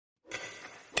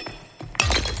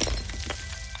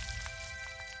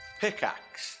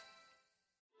Pickaxe.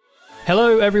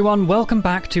 Hello everyone, welcome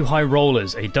back to High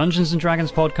Rollers, a Dungeons &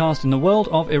 Dragons podcast in the world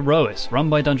of Aerois, run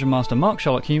by Dungeon Master Mark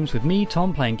Sherlock Humes, with me,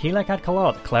 Tom, playing Keelek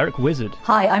Adkalar, the Cleric Wizard.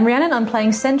 Hi, I'm Rhiannon, I'm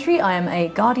playing Sentry, I am a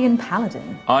Guardian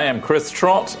Paladin. I am Chris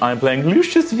Trott, I'm playing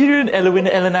Lucius Viren Elwin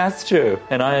Elenastro,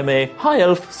 and I am a High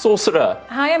Elf Sorcerer.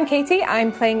 Hi, I'm Katie,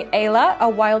 I'm playing Ayla, a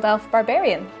Wild Elf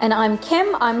Barbarian. And I'm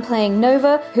Kim, I'm playing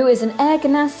Nova, who is an Air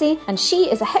Ganassi, and she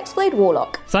is a Hexblade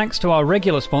Warlock. Thanks to our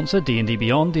regular sponsor, D&D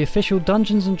Beyond, the official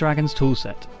Dungeons & Dragons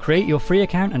toolset. Create your free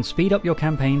account and speed up your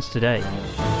campaigns today.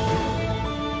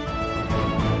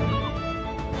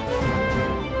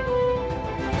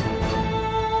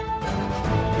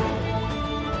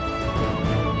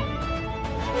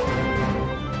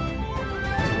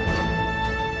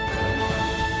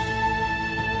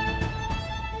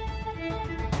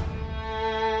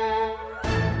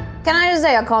 Can I just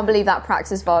say, I can't believe that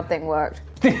Praxis Vard thing worked.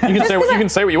 You can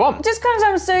say what you want. Just because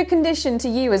I'm so conditioned to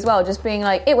you as well, just being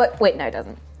like, it worked. Wait, no, it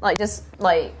doesn't. Like, just,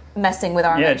 like, messing with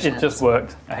our emotions. Yeah, it just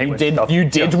worked. I hate You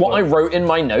did what I wrote in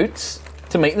my notes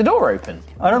to make the door open.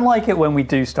 I don't like it when we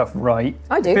do stuff right.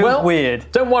 I do. Feels Well,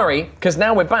 weird. Don't worry, because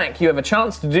now we're back. You have a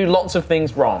chance to do lots of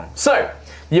things wrong. So,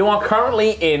 you are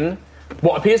currently in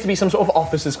what appears to be some sort of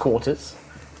officer's quarters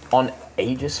on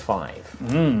Aegis 5.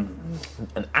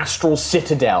 An astral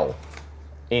citadel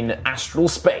in astral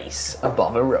space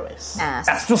above Aerois. Ass.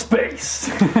 Astral space.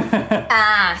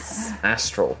 Ass.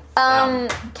 Astral. Can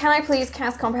I please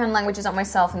cast Comprehend Languages on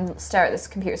myself and stare at this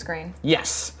computer screen?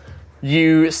 Yes.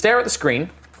 You stare at the screen.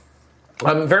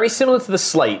 Very similar to the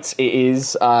slate. It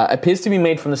is appears to be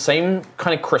made from the same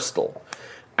kind of crystal.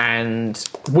 And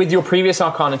with your previous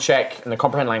Arcana check and the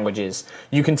Comprehend Languages,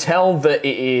 you can tell that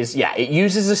it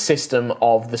uses a system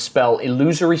of the spell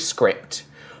Illusory Script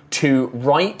to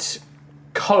write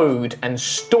code and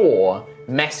store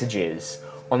messages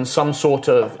on some sort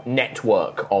of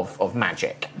network of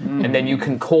magic. And then you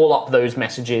can call up those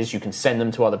messages, you can send them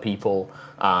to other people.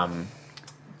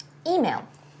 Email.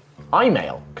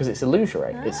 iMail, because it's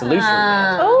illusory. It's illusory.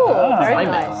 Very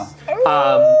iMail.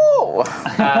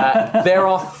 nice. There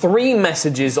are 3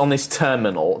 messages on this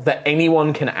terminal that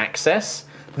anyone can access.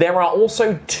 There are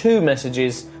also 2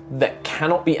 messages that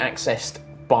cannot be accessed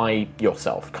by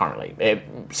yourself currently.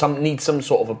 Some need some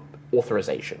sort of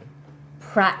authorization.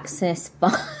 Praxis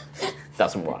Vard.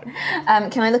 Doesn't work.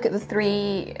 Can I look at the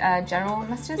 3 general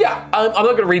messages? Yeah, I'm not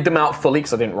going to read them out fully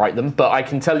because I didn't write them, but I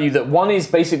can tell you that one is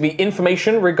basically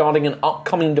information regarding an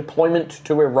upcoming deployment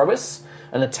to Aerois,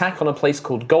 an attack on a place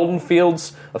called Golden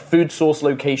Fields, a food source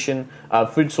location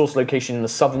in the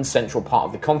southern central part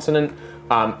of the continent.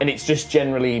 And it's just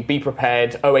generally be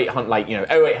prepared.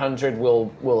 0800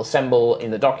 will assemble in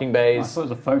the docking bays. I thought it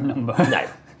was a phone number.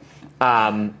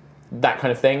 No. That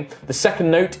kind of thing. The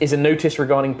second note is a notice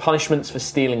regarding punishments for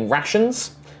stealing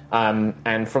rations.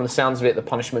 And from the sounds of it, the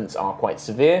punishments are quite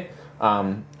severe.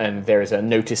 And there is a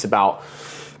notice about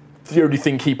the only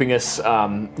thing keeping us,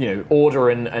 order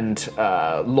and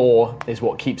law is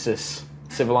what keeps us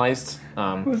civilized.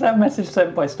 Was that message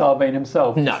sent by Starbane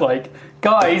himself? No. It's like,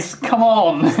 guys, come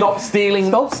on. Stop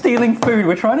stealing food.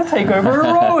 We're trying to take over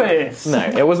Aerois.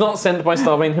 No, it was not sent by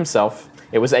Starbane himself.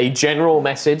 It was a general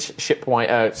message,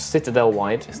 ship-wide,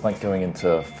 citadel-wide. It's like going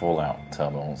into Fallout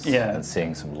terminals and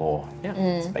seeing some lore. Yeah,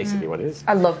 that's basically what it is.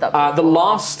 I love that. The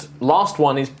last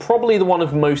one is probably the one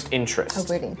of most interest.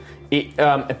 Oh, really? It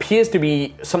appears to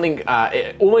be something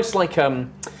almost like a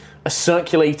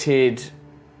circulated,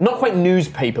 not quite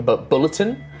newspaper, but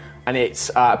bulletin. And it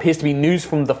appears to be news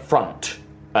from the front.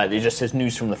 It just says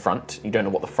news from the front. You don't know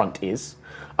what the front is.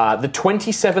 The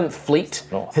 27th Fleet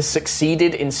has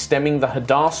succeeded in stemming the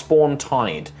Hadar-spawn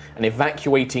tide and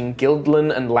evacuating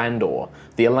Gildlan and Landor.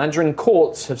 The Eladrin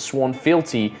courts have sworn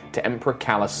fealty to Emperor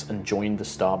Callus and joined the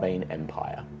Starbane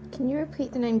Empire. Can you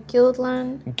repeat the name?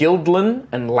 Gildlan? Gildlan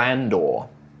and Landor.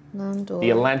 Landor. The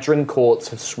Eladrin courts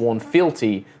have sworn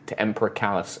fealty to Emperor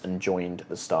Callus and joined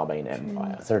the Starbane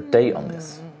Empire. Is there a date on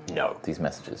this? No. These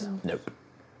messages? Nope.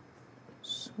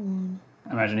 Sworn.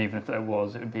 I imagine even if there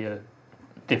was, it would be a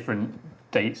different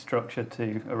date structure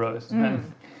to Aerois.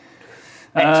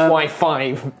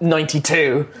 XY5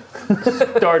 92.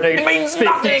 Stardate means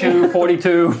 52,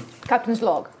 42. Captain's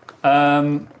log.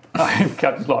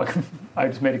 Captain's log. I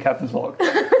just made a captain's log.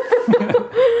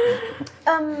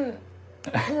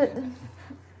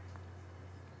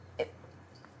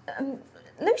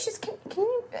 Lucius, can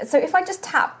you? So if I just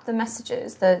tap the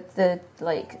messages, the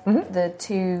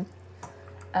 2,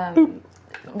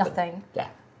 nothing. Yeah.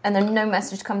 And then no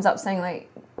message comes up saying like,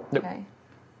 Nope. okay.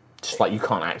 Just like you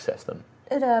can't access them.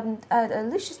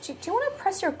 Lucius, do you want to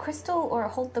press your crystal or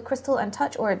hold the crystal and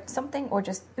touch or something, or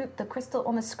just boot the crystal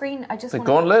on the screen? I just The wanna...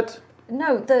 gauntlet?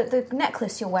 No, the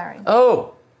necklace you're wearing.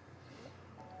 Oh.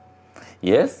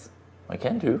 Yes, I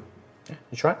can do.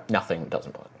 You try? Nothing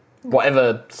doesn't work.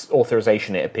 Whatever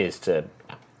authorization it appears to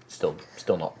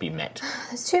still not be met.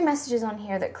 There's 2 messages on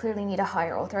here that clearly need a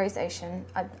higher authorization.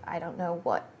 I don't know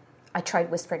what. I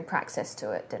tried whispering praxis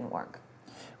to it, didn't work.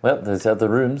 Well, there's other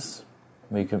rooms.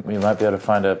 We might be able to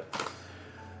find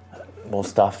more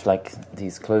stuff like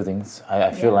these clothings.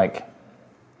 I feel like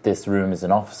this room is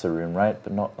an officer room, right?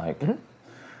 But not like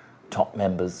top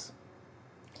members.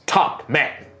 Top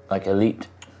man! Like elite.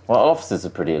 Well, officers are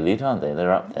pretty elite, aren't they?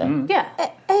 They're up there. Yeah.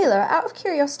 Ayla, out of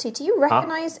curiosity, do you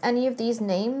recognize any of these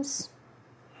names?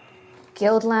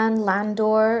 Guildland,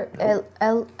 Landor,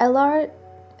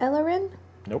 Elarin?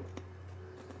 Nope.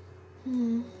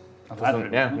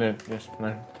 Doesn't,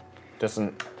 No.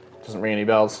 Doesn't ring any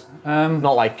bells.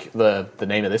 Not like the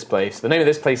name of this place. The name of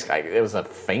this place, it was a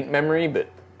faint memory, but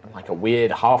like a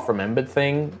weird half-remembered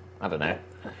thing. I don't know.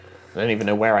 I don't even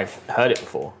know where I've heard it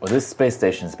before. Well, this space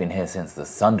station's been here since the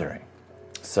Sundering,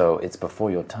 so it's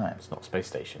before your time. It's not a space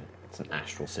station. It's an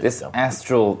astral This citadel.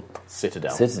 astral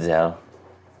Citadel.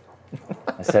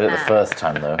 I said it the first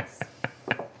time, though.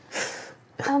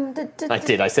 I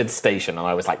did. I said station, and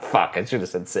I was like, "Fuck!" I should have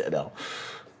said citadel.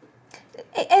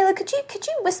 Ayla, could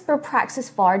you whisper Praxis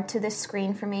Vard to this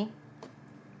screen for me?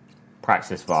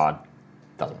 Praxis Vard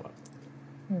doesn't work.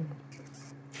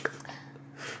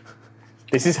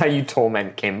 This is how you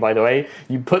torment Kim, by the way.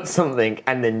 You put something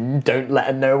and then don't let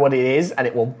her know what it is, and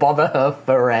it will bother her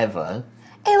forever.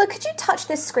 Ayla, could you touch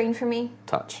this screen for me?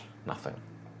 Touch. Nothing.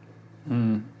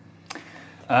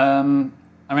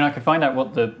 I mean, I could find out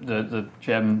what the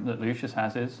gem that Lucius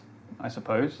has is, I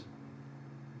suppose.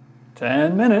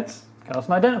 10 minutes. Cast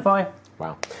and identify.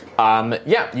 Wow.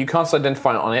 Yeah, you cast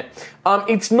Identify on it.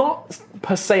 It's not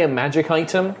per se a magic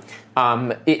item.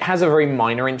 It has a very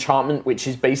minor enchantment, which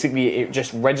is basically it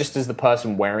just registers the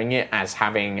person wearing it as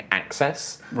having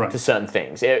access to certain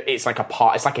things. It's like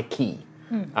it's like a key.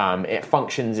 It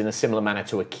functions in a similar manner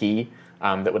to a key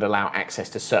that would allow access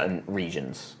to certain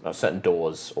regions, or certain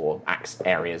doors or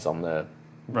areas on the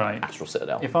Astral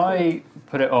Citadel. If I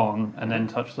put it on and then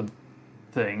touch the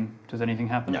thing, does anything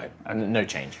happen? No, no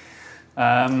change.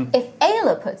 If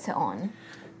Ayla puts it on...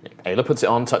 Ayla puts it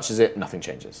on, touches it, nothing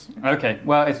changes. Okay,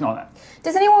 well, it's not that.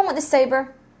 Does anyone want the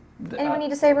saber? Anyone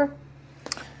need a saber?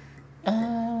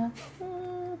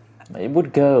 It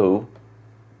would go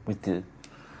with the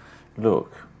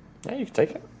look. Yeah, you can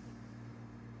take it.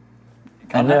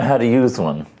 I know how to use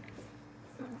one.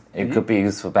 It could be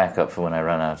used for backup for when I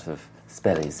run out of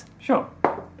spellies. Sure.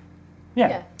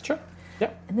 Yeah. Sure. Yeah.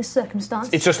 In this circumstance,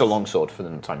 It's just a longsword for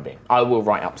the time being. I will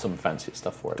write up some fancy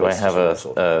stuff for it. Do I It's have just a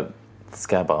longsword. a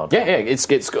scabbard? Yeah, it's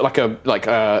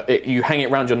you hang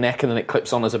it around your neck and then it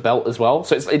clips on as a belt as well.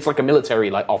 So it's like a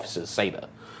military officer's saber.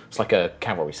 It's like a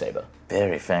cavalry saber.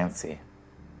 Very fancy.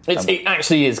 It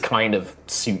actually is kind of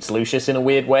suits Lucius in a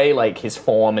weird way, like his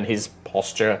form and his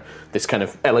posture. This kind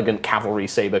of elegant cavalry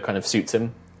saber kind of suits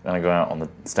him. I'm gonna go out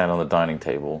stand on the dining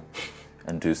table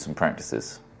and do some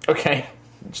practices. Okay,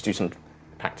 just do some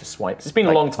practice swipes. It's been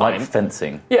a long time. Like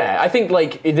fencing. Yeah, I think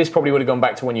this probably would have gone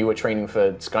back to when you were training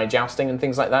for sky jousting and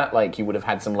things like that. Like you would have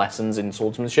had some lessons in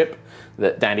swordsmanship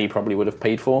that Daddy probably would have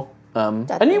paid for. And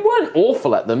you weren't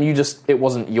awful at them. It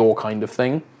wasn't your kind of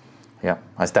thing. Yeah,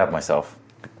 I stabbed myself.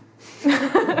 You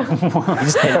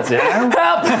just hit it.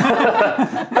 Help!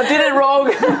 I did it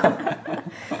wrong.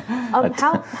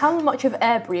 how much of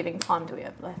air breathing time do we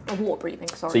have left? Or water breathing,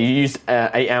 sorry. So you used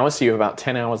 8 hours, so you have about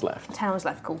 10 hours left. 10 hours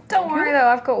left, cool. Don't worry though,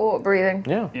 I've got water breathing.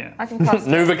 Yeah. I can cast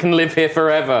Nova can live here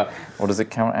forever. What does it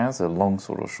count as? A long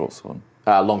sword or short sword?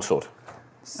 Longsword.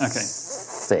 Okay.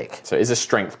 Sick. So it is a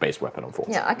strength-based weapon,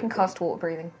 unfortunately. Yeah, I can cast water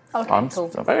breathing. Okay,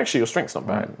 cool. Actually, your strength's not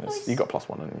bad. You got +1,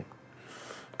 haven't you?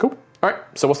 Cool. All right.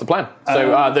 So what's the plan?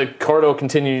 So the corridor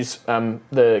continues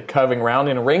the curving round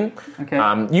in a ring.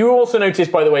 Okay. You also notice,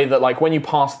 by the way, that when you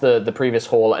pass the previous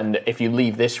hall, and if you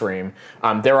leave this room,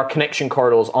 there are connection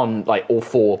corridors on all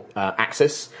 4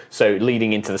 axes. So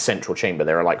leading into the central chamber,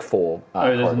 there are 4. There's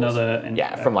corridors.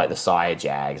 another. From the sides.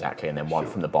 Yeah, exactly, and then one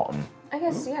from the bottom. I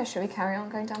guess, should we carry on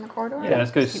going down the corridor? Yeah,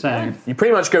 let's go south. You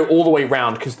pretty much go all the way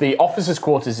round because the officers'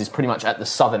 quarters is pretty much at the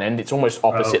southern end. It's almost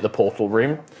opposite the portal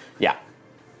room. Yeah.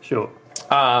 Sure.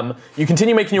 You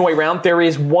continue making your way around. There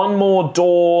is one more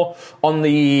door on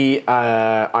the,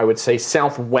 I would say,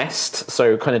 southwest,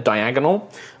 so kind of diagonal,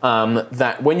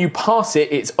 that when you pass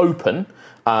it, it's open.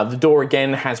 The door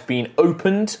again has been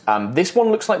opened. This one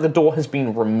looks like the door has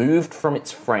been removed from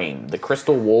its frame. The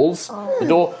crystal walls, the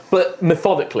door, but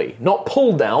methodically, not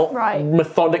pulled out, Right.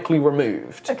 methodically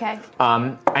removed. Okay.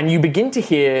 And you begin to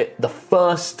hear the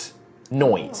first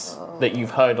noise that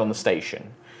you've heard on the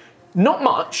station. Not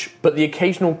much, but the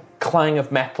occasional clang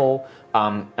of metal,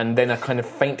 and then a kind of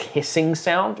faint hissing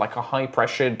sound, like a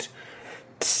high-pressured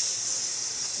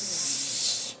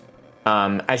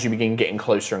as you begin getting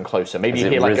closer and closer. Maybe Is you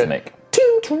it hear like rhythmic? a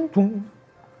ting, ting, ting.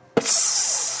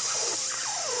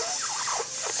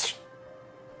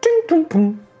 Ting, ting,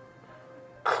 ting.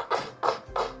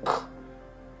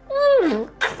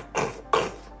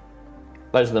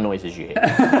 Those are the noises you hear.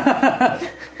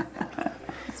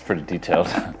 It's pretty detailed.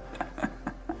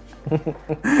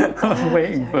 I was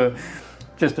waiting for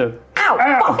just a...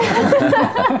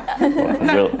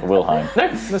 Wilhelm. No,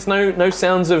 there's no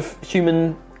sounds of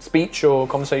human speech or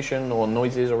conversation or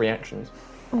noises or reactions.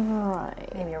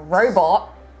 Maybe a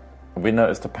robot. Have we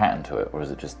noticed a pattern to it, or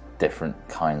is it just different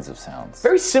kinds of sounds?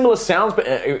 Very similar sounds, but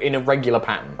in a regular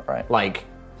pattern. Right. Like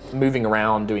moving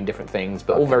around, doing different things,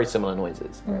 but all very similar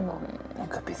noises. There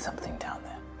could be something down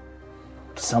there.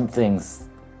 Something's,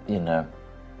 the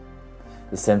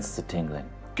senses are tingling.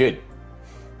 Good.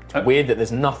 It's weird that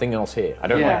there's nothing else here. I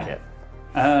don't like it.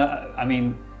 I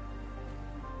mean,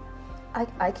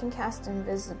 I can cast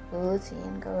invisibility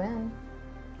and go in.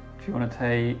 if you want to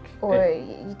take... Or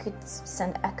you could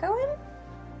send Echo in?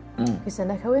 You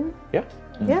send Echo in? Yeah.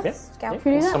 Yeah. Yeah. Scout.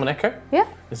 Can you do that? Summon Echo. Yeah.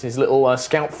 This is his little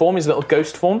scout form, his little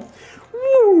ghost form.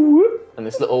 And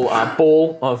this little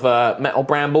ball of metal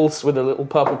brambles with a little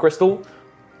purple crystal.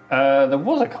 There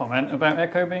was a comment about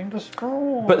Echo being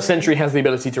destroyed. But Sentry has the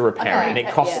ability to repair it, and it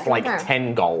costs yeah. like Okay.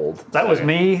 10 gold. That was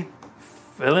me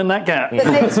filling that gap. But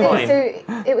It's fine.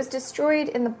 so it was destroyed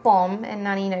in the bomb in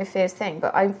Nanny No Fear's thing,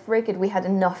 but I figured we had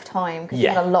enough time because you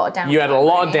had a lot of downtime. You had a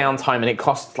lot of right? downtime, and it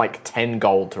costs like 10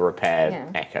 gold to repair Yeah.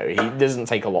 Echo. He doesn't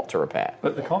take a lot to repair.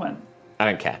 But the comment. I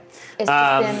don't care. It's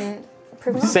just been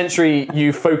proven. Sentry,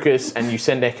 you focus and you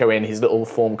send Echo in, his little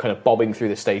form kind of bobbing through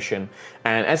the station.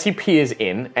 And as he peers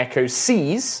in, Echo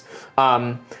sees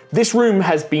this room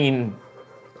has been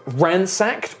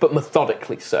ransacked, but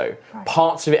methodically so. Right.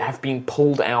 Parts of it have been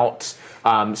pulled out,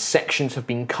 sections have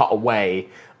been cut away,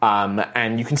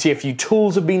 and you can see a few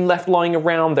tools have been left lying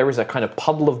around. There is a kind of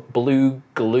puddle of blue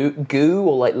goo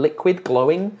or like liquid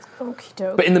glowing. Okie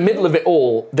doke. But in the middle of it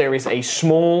all, there is a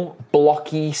small,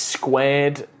 blocky,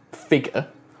 squared figure,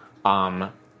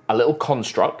 a little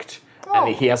construct,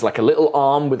 and he has like a little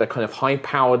arm with a kind of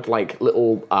high-powered like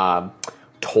little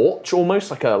torch, almost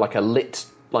like a lit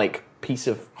like piece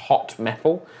of hot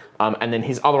metal, and then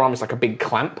his other arm is like a big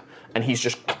clamp, and he's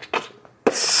just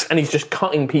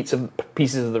cutting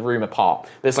pieces of the room apart.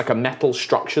 There's like a metal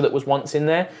structure that was once in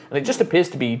there, and it just appears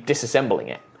to be disassembling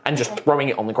it and just throwing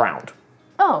it on the ground.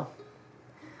 Oh.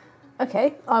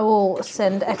 Okay, I will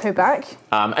send Echo back.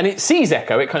 And it sees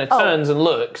Echo, it kind of turns and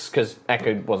looks, because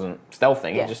Echo wasn't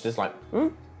stealthing, Yeah. it just is like,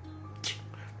 and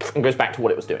goes back to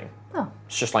what it was doing. Oh.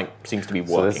 It's just like, seems to be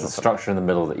working. So there's a structure in the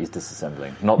middle that he's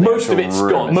disassembling. Not the Most of actual it's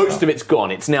room gone. Most itself. of it's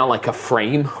gone. It's now like a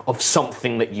frame of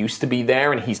something that used to be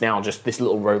there, and he's now just this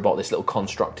little robot, this little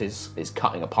construct is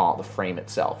cutting apart the frame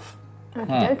itself. Okie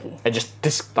dokie. And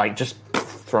just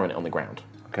throwing it on the ground.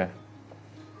 Okay.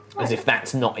 As if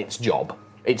that's not its job.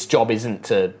 Its job isn't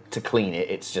to clean it,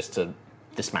 it's just to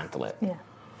dismantle it. Yeah.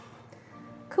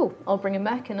 Cool. I'll bring him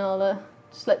back and I'll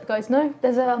just let the guys know.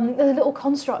 There's a little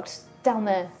construct down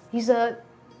there. He's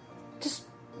just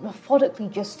methodically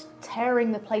just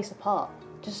tearing the place apart,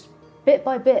 just bit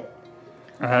by bit.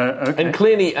 Okay. And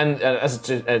clearly, and as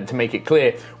to make it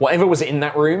clear, whatever was in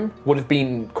that room would have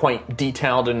been quite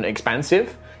detailed and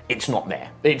expansive. It's not there.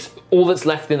 It's all that's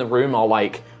left in the room are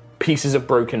like pieces of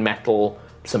broken metal,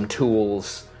 some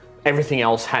tools. Everything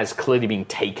else has clearly been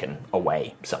taken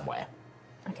away somewhere.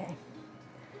 Okay.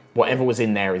 Whatever was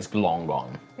in there is long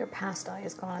gone. Your past eye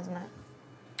is gone, isn't it?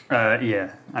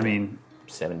 Yeah, I mean,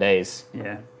 7 days.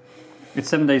 yeah. It's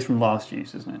 7 days from last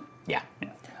use, isn't it? Yeah.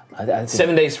 I think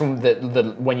 7 days from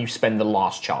the when you spend the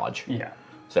last charge. Yeah.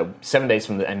 So 7 days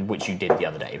from and which you did the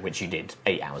other day, which you did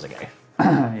 8 hours ago.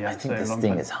 Yeah, I think this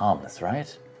thing is harmless,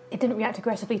 right? It didn't react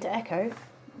aggressively to Echo.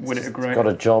 Would it agree? It's got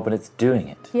a job and it's doing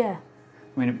it. Yeah.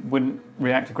 I mean, it wouldn't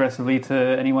react aggressively to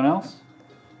anyone else?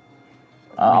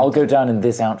 I'll go down in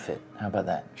this outfit. How about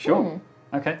that? Sure.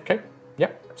 Okay. Okay.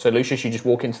 Yep. So Lucius, you just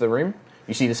walk into the room.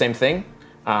 You see the same thing.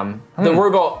 The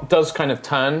robot does kind of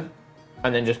turn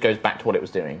and then just goes back to what it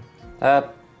was doing.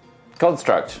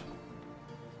 Construct.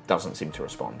 Doesn't seem to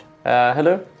respond.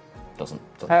 Hello?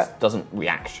 Doesn't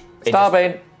react. It just-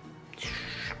 Starbane.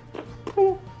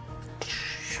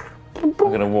 I'm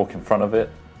gonna walk in front of it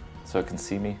so it can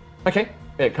see me. Okay.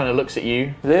 It kind of looks at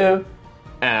you, Hello?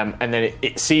 and then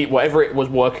it see whatever it was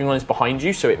working on is behind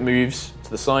you, so it moves to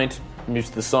the side,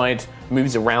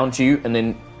 moves around you, and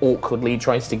then awkwardly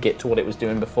tries to get to what it was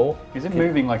doing before. Is it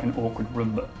moving like an awkward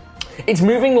Roomba? It's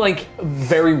moving like a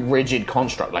very rigid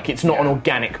construct. Like it's not an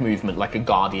organic movement like a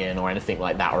Guardian or anything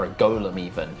like that, or a Golem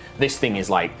even. This thing is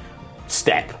like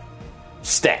step,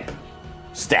 step,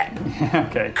 step.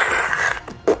 Okay.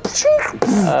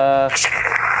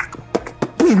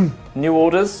 New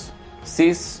orders.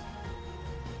 Cease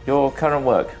your current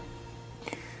work.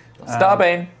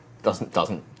 Starbane.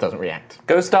 Doesn't react.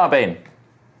 Go Starbane.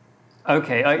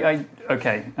 Okay,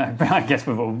 okay. I guess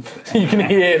we've all... You can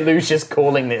hear Lucius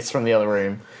calling this from the other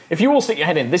room. If you all stick your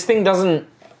head in, this thing doesn't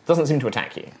seem to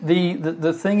attack you.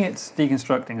 The thing it's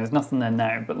deconstructing, there's nothing there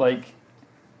now, but like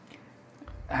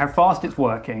how fast it's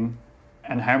working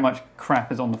and how much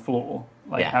crap is on the floor.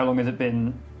 Like how long has it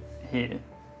been here?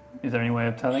 Is there any way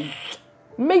of telling?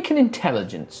 Make an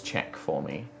intelligence check for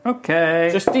me. Okay.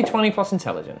 Just D20 plus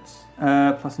intelligence.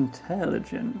 Plus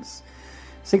intelligence.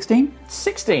 16?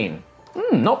 16.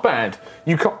 Not bad.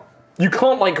 You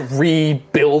can't like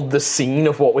rebuild the scene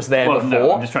of what was there before.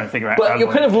 No, I'm just trying to figure out. But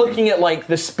you're kind of looking at like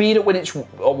the speed at which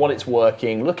what it's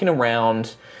working, looking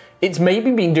around. It's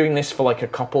maybe been doing this for like a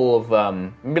couple of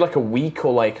maybe like a week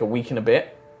or like a week and a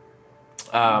bit.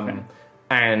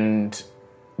 And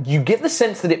you get the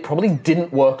sense that it probably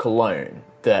didn't work alone.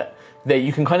 That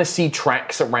you can kind of see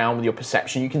tracks around with your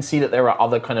perception. You can see that there are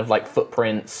other kind of like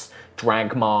footprints,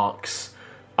 drag marks.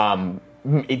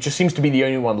 It just seems to be the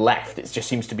only one left. It just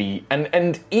seems to be,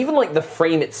 and even like the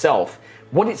frame itself,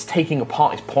 what it's taking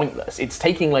apart is pointless. It's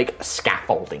taking like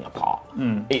scaffolding apart.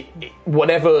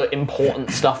 Whatever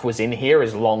important stuff was in here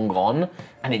is long gone,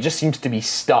 and it just seems to be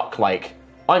stuck. Like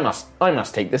I must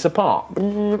take this apart,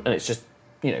 and it's just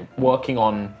working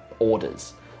on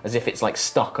orders as if it's like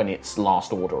stuck on its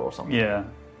last order or something. Yeah.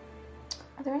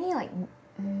 Are there any like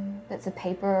bits of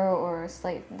paper or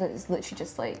slate that is literally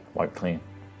just like Wipe clean.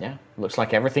 Yeah, looks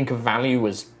like everything of value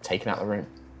was taken out of the room.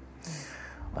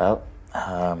 Well,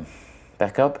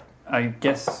 back up. I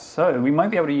guess so. We might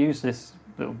be able to use this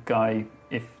little guy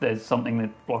if there's something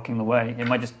that's blocking the way. It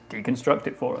might just deconstruct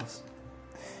it for us.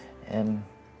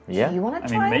 Yeah. Do you want to I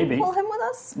try mean, and maybe. pull him with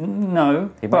us?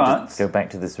 No, He might but just go back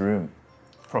to this room.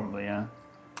 probably, yeah.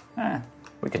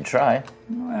 We can try.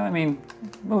 Well, I mean,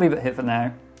 we'll leave it here for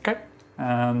now. Okay.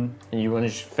 And you want to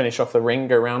just finish off the ring,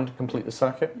 go around, complete the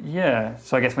circuit? Yeah,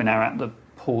 so I guess we're now at the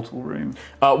portal room.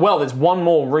 Well, there's one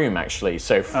more room actually.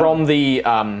 So from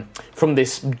from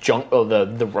this junk or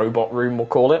the robot room, we'll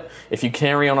call it. If you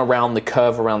carry on around the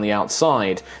curve around the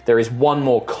outside, there is one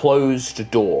more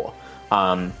closed door.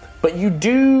 But you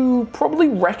do probably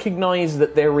recognize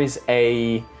that there is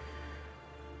a.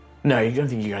 No, you don't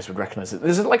think you guys would recognize it.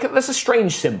 There's a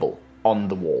strange symbol on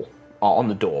the wall. On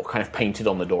the door, kind of painted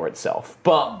on the door itself.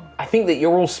 But I think that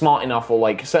you're all smart enough, or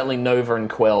like certainly Nova and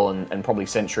Quill and probably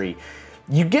Sentry,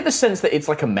 you get the sense that it's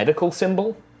like a medical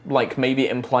symbol. Like maybe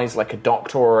it implies like a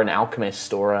doctor or an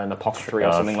alchemist or an apothecary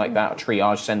or something like that, a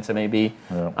triage center maybe.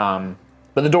 Yeah.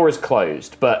 But the door is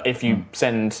closed. But if you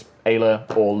send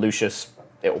Ayla or Lucius,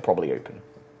 it will probably open.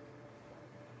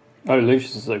 Oh,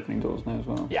 Lucius is opening doors now as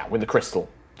well. Yeah, with the crystal,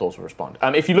 doors will respond.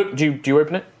 If you look, do you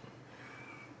open it?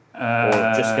 Or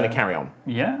just going to carry on?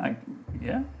 Yeah,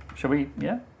 Shall we?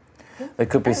 Yeah. There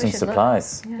could be some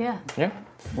supplies. Yeah.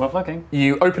 Worth looking.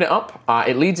 You open it up.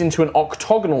 It leads into an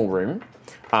octagonal room.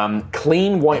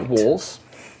 Clean white walls.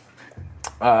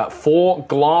 4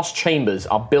 glass chambers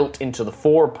are built into the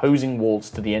 4 opposing walls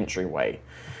to the entryway.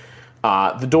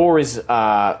 The door is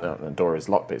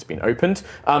locked, but it's been opened.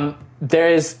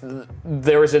 There is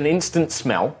an instant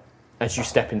smell as you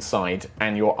step inside,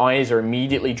 and your eyes are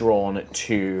immediately drawn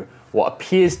to what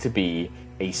appears to be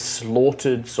a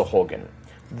slaughtered Sahorgan.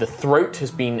 The throat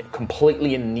has been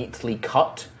completely and neatly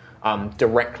cut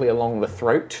directly along the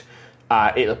throat.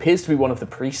 It appears to be one of the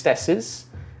priestesses,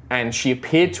 and she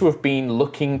appeared to have been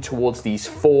looking towards these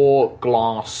 4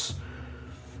 glass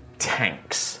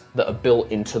tanks that are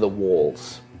built into the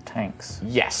walls. Tanks?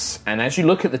 Yes, and as you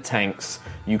look at the tanks,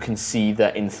 you can see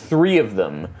that in 3 of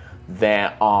them,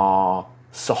 there are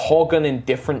Sahorgan in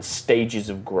different stages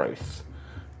of growth.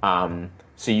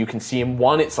 So you can see in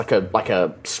one, it's like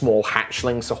a small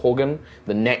hatchling Sahorgan.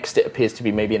 The next, it appears to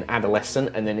be maybe an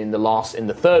adolescent, and then in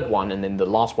the third one, and then the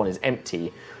last one is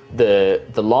empty. The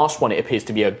last one, it appears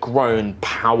to be a grown,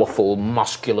 powerful,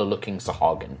 muscular-looking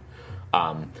Sahorgan.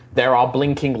 There are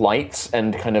blinking lights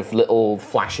and kind of little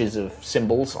flashes of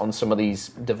symbols on some of these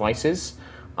devices,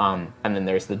 and then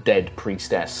there's the dead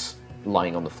priestess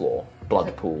lying on the floor,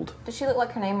 blood pooled. Does she look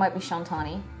like her name might be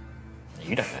Shantani?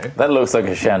 You don't know. That looks like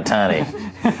a Shantani.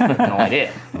 No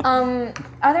idea.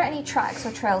 Are there any tracks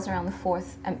or trails around the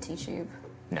fourth empty tube?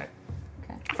 No.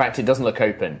 Okay. In fact, it doesn't look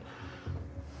open.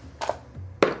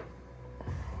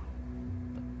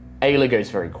 Ayla goes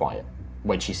very quiet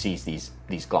when she sees these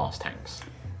glass tanks.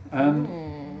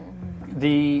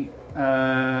 The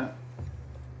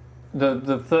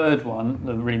third one,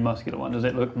 the really muscular one, does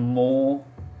it look more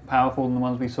powerful than the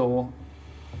ones we saw?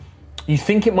 You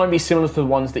think it might be similar to the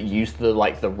ones that used the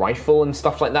rifle and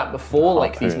stuff like that before,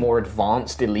 like these more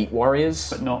advanced elite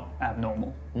warriors? But not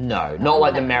abnormal. No, not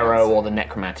like the Mero or the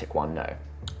necromantic one, no.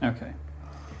 Okay.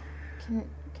 Can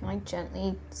I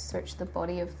gently search the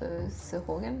body of the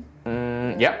Sahorgan?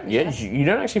 Yeah. You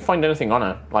don't actually find anything on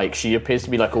her. Like, she appears to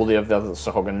be like all the other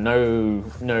Sahorgan.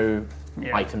 No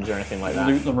items or anything like that.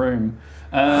 Loot the room.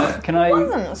 Can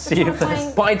I see if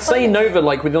there's... But I'd say, Nova,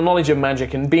 like, with your knowledge of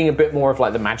magic and being a bit more of,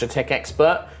 like, the Magitech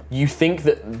expert, you think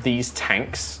that these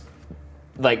tanks,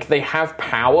 like, they have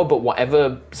power, but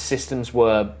whatever systems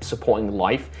were supporting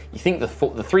life, you think the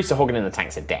three Sahorgan in the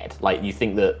tanks are dead. Like, you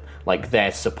think that, like,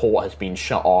 their support has been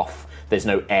shut off, there's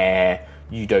no air,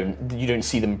 you don't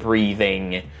see them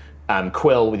breathing.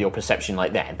 Quill, with your perception,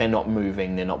 like, they're not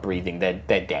moving, they're not breathing, they're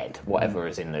dead, whatever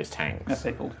is in those tanks.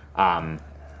 They're pickled.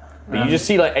 But you just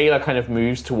see, like, Ayla kind of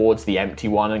moves towards the empty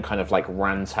one and kind of, like,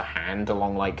 runs her hand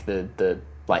along, like, the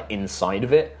like, inside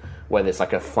of it, where there's,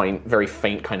 like, a very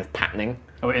faint kind of patterning.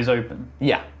 Oh, it is open?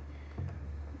 Yeah.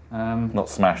 Not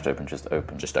smashed open, just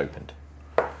open. Just opened.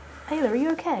 Ayla, are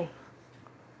you okay?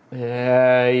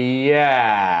 Yeah.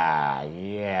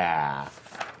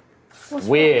 What's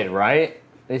Weird, right?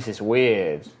 This is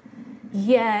weird.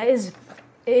 Yeah, it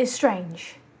is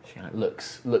strange. She like,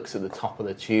 looks at the top of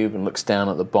the tube and looks down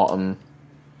at the bottom.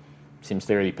 Seems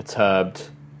thoroughly perturbed.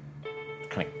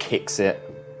 Kind of kicks it.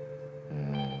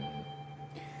 And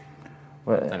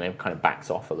then kind of backs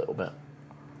off a little bit.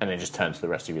 And then just turns to the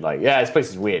rest of you like, yeah, this place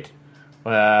is weird.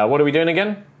 What are we doing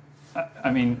again?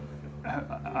 I mean,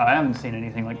 I haven't seen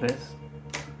anything like this.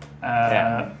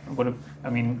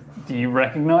 Do you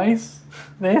recognise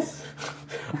this?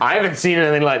 I haven't seen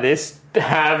anything like this.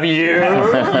 Have you?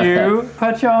 You,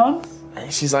 perchance?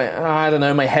 She's like, I don't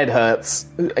know, my head hurts.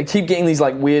 I keep getting these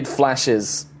like weird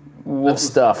flashes of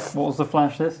stuff. What was the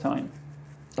flash this time?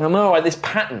 I don't know, like this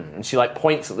pattern. And she like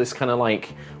points at this kind of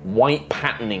like white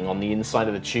patterning on the inside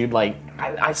of the tube. Like,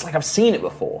 it's like I've seen it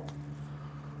before.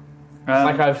 It's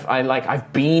like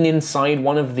I've been inside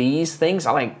one of these things.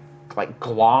 I like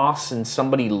glass and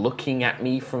somebody looking at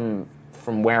me from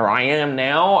where I am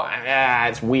now.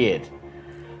 It's weird.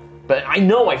 But I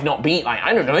know I've not been.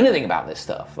 I don't know anything about this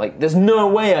stuff. Like, there's no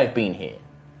way I've been here.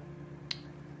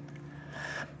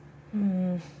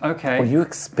 Okay. Were you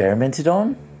experimented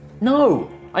on?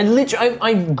 No,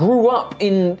 I grew up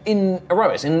in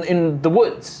Aerois, in the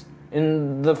woods,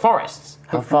 in the forests.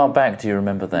 How far back do you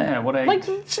remember that? Yeah, what age? Like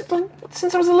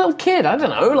since I was a little kid. I don't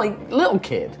know, like little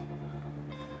kid.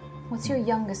 What's your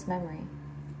youngest memory?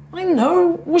 I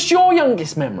know. What's your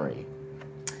youngest memory?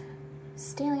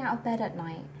 Stealing out of bed at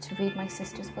night to read my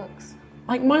sister's books.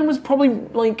 Like, mine was probably,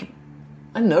 like,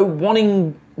 I don't know,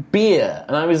 wanting beer,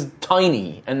 and I was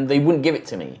tiny, and they wouldn't give it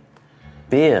to me.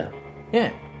 Beer.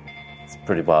 Yeah. It's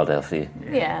pretty wild, Elfie.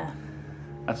 Yeah.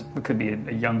 It could be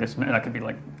a youngest. That could be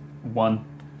like 1.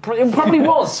 It probably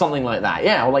was something like that,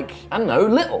 yeah. Or, like, I don't know,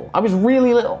 little. I was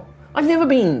really little. I've never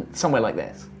been somewhere like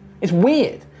this. It's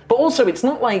weird. But also, it's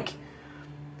not like...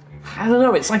 I don't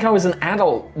know, it's like I was an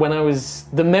adult when I was...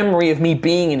 The memory of me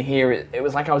being in here, it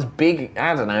was like I was big,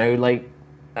 I don't know, like...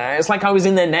 it's like I was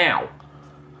in there now.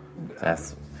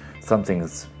 That's...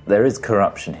 There is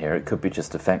corruption here. It could be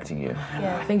just affecting you.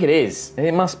 Yeah. I think it is.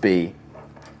 It must be.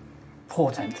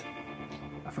 Portent.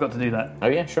 I forgot to do that. Oh,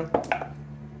 yeah, sure. 4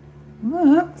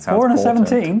 and a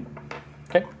 17.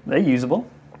 Okay. They're usable.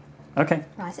 Okay.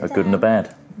 Write it A good and a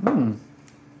bad.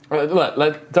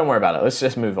 Look, don't worry about it. Let's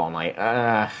just move on. Like,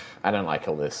 I don't like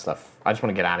all this stuff. I just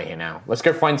want to get out of here now. Let's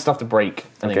go find stuff to break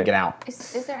and then get out.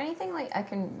 Is there anything like I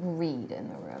can read in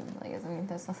the room? Like, I mean,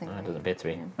 there's nothing. It doesn't appear to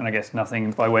be. And I guess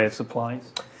nothing by way of supplies.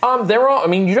 There are. I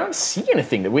mean, you don't see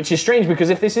anything, which is strange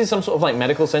because if this is some sort of like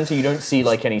medical center, you don't see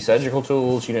like any surgical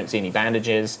tools. You don't see any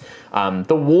bandages.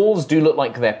 The walls do look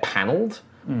like they're paneled.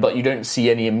 but you don't see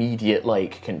any immediate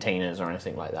like containers or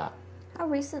anything like that. How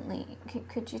recently?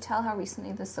 Could you tell how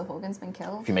recently the Sahorgan's been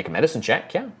killed? If you make a medicine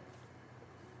check, yeah.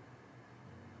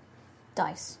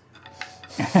 Dice.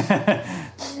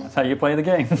 That's how you play the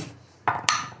game.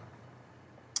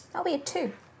 That'll be a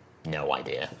 2. No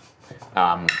idea.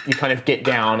 You kind of get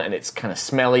down and it's kind of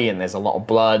smelly and there's a lot of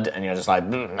blood and you're just like,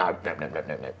 no.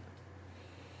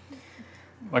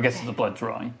 I guess the blood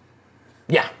dry.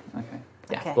 Yeah. Okay.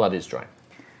 Yeah, Okay. blood is dry.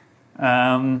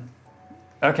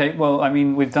 Okay, well, I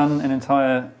mean, we've done an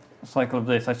entire cycle of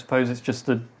this. I suppose it's just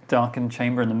the darkened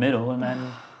chamber in the middle, and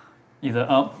then either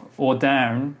up or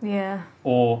down Yeah.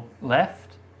 or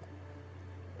left.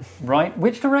 Right?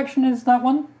 Which direction is that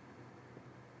one?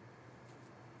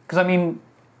 Because, I mean,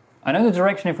 I know the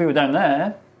direction if we were down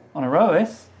there on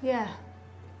Aerois. Yeah.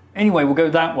 Anyway, we'll go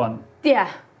that one.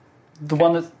 Yeah. The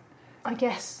one that's I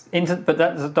guess but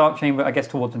that's a dark chamber, I guess,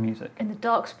 towards the music. in the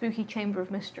dark, spooky chamber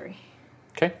of mystery.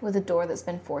 Okay. With a door that's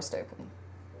been forced open.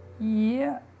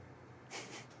 Yeah.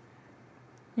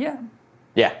 Yeah,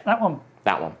 Yeah, that one.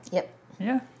 that one. Yep.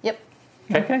 Yeah. Yep.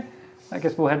 Okay. I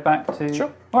guess we'll head back to.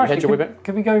 Sure. Or You head your way back.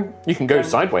 Could we go? You can go down-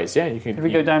 sideways, yeah. You can. Could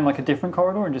we go down like a different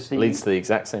corridor and just see Leads to the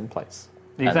exact same place.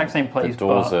 the exact same place? The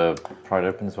doors but- are pried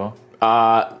open as well.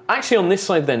 Actually, on this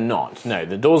side, they're not. No,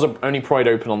 the doors are only pried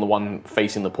open on the one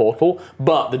facing the portal,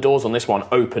 but the doors on this one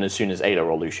open as soon as Ada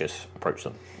or Lucius approach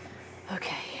them.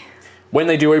 Okay. When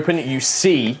they do open, you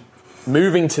see,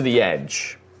 moving to the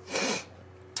edge,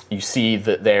 you see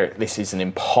that this is an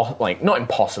not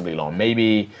impossibly long,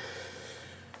 maybe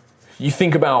you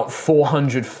think about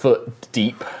 400 foot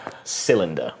deep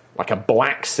cylinder, like a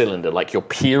black cylinder, like you're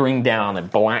peering down a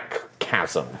black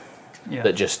chasm Yeah.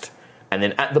 that just, and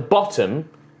then at the bottom,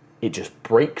 it just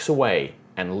breaks away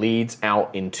and leads out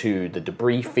into the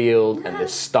debris field and the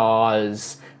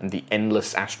stars and the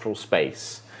endless astral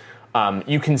space.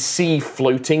 You can see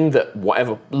floating that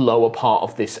whatever lower part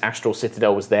of this astral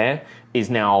citadel was there is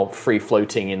now free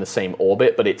floating in the same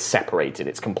orbit, but it's separated.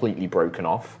 It's completely broken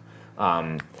off.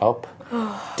 Up?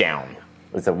 Down.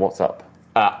 Is that what's up?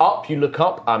 Up, you look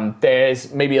up,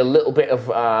 there's maybe a little bit of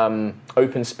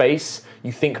open space.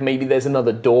 You think maybe there's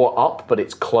another door up, but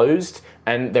it's closed.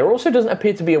 And there also doesn't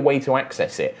appear to be a way to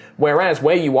access it. Whereas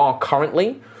where you are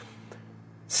currently,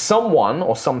 someone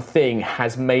or something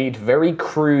has made very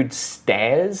crude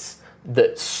stairs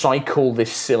that cycle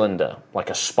this cylinder, like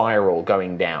a spiral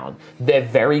going down. They're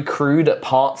very crude. At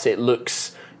parts,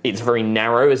 it's very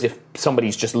narrow, as if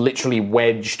somebody's just literally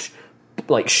wedged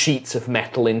like sheets of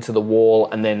metal into the wall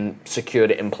and then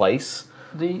secured it in place.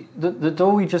 The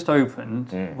door we just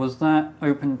opened, was that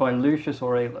opened by Lucius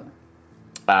or Ayla?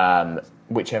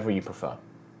 Whichever you prefer.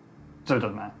 So it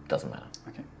doesn't matter. Doesn't matter.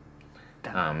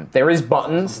 Okay. There is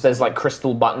buttons. There's like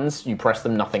crystal buttons. You press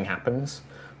them, nothing happens.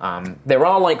 There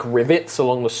are like rivets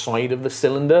along the side of the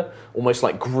cylinder, almost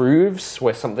like grooves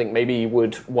where something maybe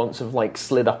would once have like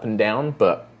slid up and down,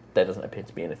 but there doesn't appear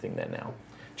to be anything there now.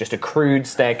 Just a crude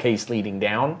staircase leading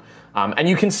down. And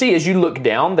you can see as you look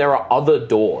down, there are other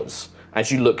doors. As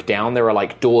you look down, there are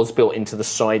like doors built into the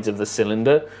sides of the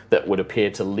cylinder that would appear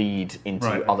to lead into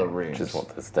Right. other rooms. Which is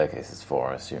what the staircase is for,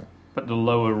 I assume. But the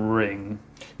lower ring.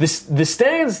 The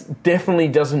stairs definitely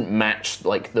doesn't match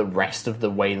like the rest of the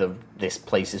way this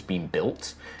place has been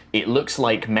built. It looks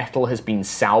like metal has been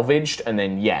salvaged and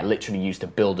then, literally used to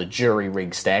build a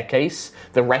jury-rig staircase.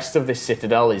 The rest of this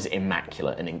citadel is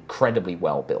immaculate and incredibly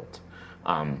well built.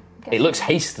 It looks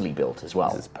hastily built as well.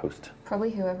 This is post.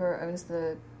 Probably whoever owns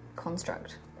the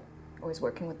construct, or is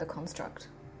working with the construct.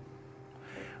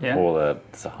 Yeah. Or the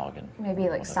Sahagin. Maybe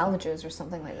like salvagers or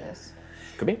something like this.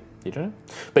 Could be. You don't know.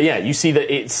 But yeah, you see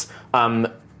that it's...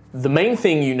 the main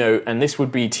thing you know, and this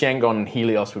would be Tiangon and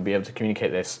Helios would be able to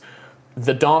communicate this,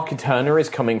 the Dark Eterna is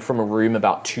coming from a room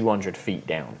about 200 feet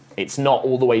down. It's not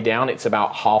all the way down, it's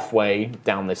about halfway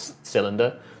down this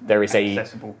cylinder. There is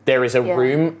Accessible. Yeah.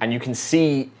 room, and you can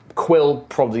see Quill,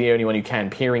 probably the only one who can,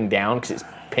 peering down because it's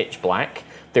pitch black.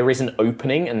 There is an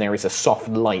opening, and there is a soft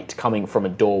light coming from a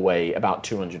doorway about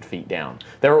 200 feet down.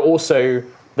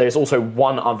 There's also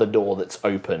one other door that's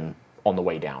open on the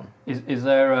way down. Is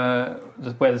there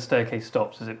where the staircase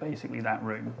stops? Is it basically that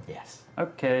room? Yes.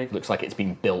 Okay. Looks like it's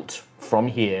been built from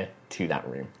here to that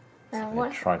room.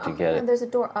 Try to get it. There's a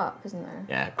door up, isn't there?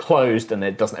 Yeah, closed, and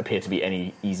there doesn't appear to be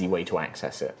any easy way to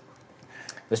access it.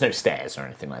 There's no stairs or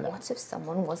anything like that. What if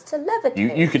someone was to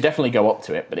levitate? You could definitely go up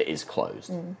to it, but it is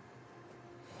closed.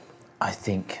 I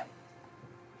think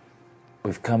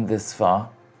we've come this far,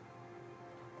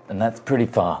 and that's pretty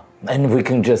far, and we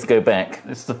can just go back.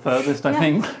 It's the furthest, I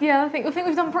think, Yeah, I think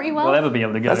we've done pretty well. we'll ever be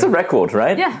able to go. That's a record,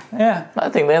 right? Yeah. Yeah. I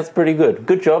think that's pretty good.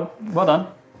 Good job. Well done.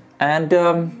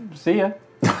 And See ya.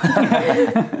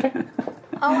 I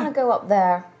want to go up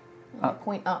there.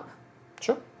 Point up.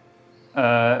 Sure.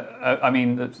 I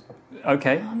mean,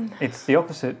 okay. It's the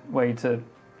opposite way to.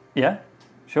 Yeah,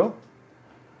 sure.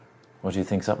 what do you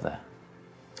think's up there?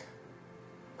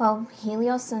 Well,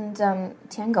 Helios and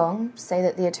Tiangong say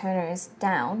that the Eterna is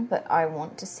down, but I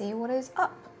want to see what is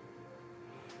up.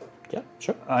 Yeah,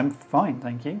 sure. I'm fine,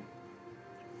 thank you.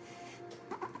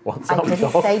 What's I up,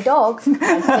 didn't dog? say dog.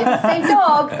 I didn't say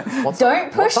dog.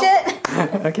 Don't push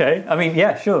it. Okay. I mean,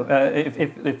 yeah, sure.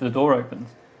 If the door opens,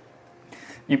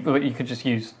 you could just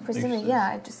use. Presumably, Lucius. yeah,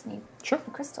 I just need Sure.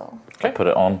 a crystal. Okay. Put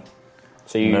it on.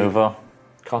 So you Nova.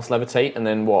 cast levitate, and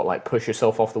then what? Like push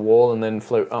yourself off the wall, and then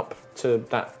float up to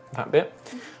that bit.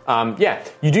 Yeah,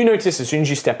 you do notice as soon as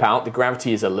you step out, the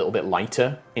gravity is a little bit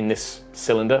lighter in this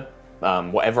cylinder.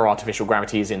 Whatever artificial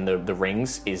gravity is in the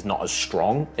rings is not as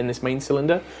strong in this main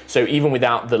cylinder. So even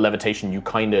without the levitation, you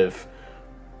kind of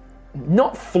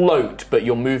not float, but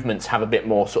your movements have a bit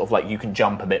more sort of like you can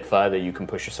jump a bit further, you can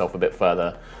push yourself a bit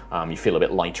further, you feel a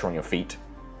bit lighter on your feet.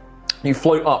 You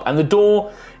float up, and the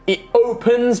door, it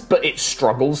opens, but it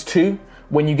struggles to.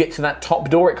 When you get to that top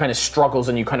door, it kind of struggles,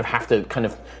 and you kind of have to kind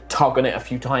of tug on it a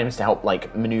few times to help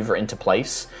like maneuver it into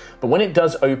place. But when it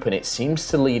does open, it seems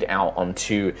to lead out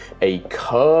onto a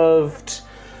curved,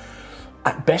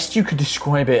 at best you could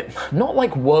describe it, not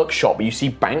like workshop, but you see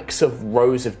banks of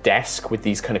rows of desks with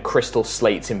these kind of crystal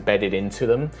slates embedded into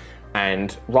them.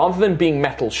 And rather than being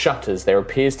metal shutters, there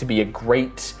appears to be a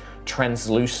great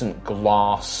translucent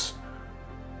glass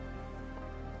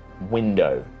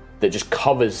window that just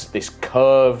covers this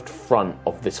curved front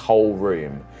of this whole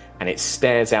room, and it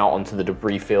stares out onto the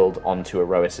debris field, onto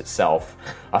Aerois itself.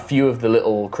 A few of the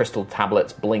little crystal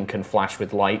tablets blink and flash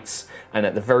with lights, and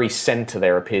at the very center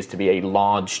there appears to be a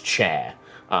large chair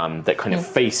that kind of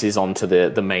faces onto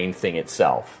the main thing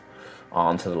itself,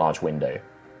 onto the large window.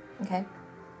 Okay.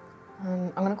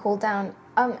 I'm going to call down.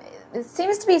 It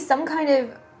seems to be some kind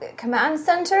of command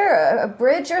center, a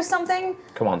bridge or something.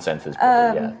 Command center's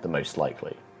probably, the most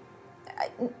likely.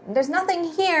 There's nothing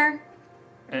here.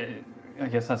 I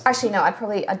guess that's. Actually, no,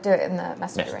 I'd do it in the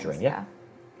messenger Messenger rings. ring, yeah.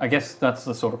 I guess that's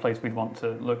the sort of place we'd want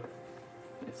to look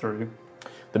through.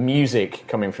 The music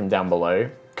coming from down below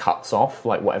cuts off,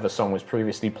 like whatever song was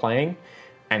previously playing,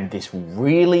 and this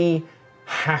really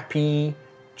happy,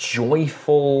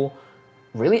 joyful,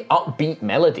 really upbeat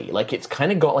melody. Like it's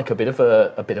kind of got like a bit of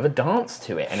a dance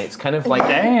to it, and it's kind of like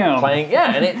Damn. playing,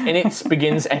 yeah, and it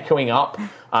begins echoing up,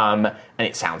 and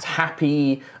it sounds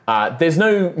happy. There's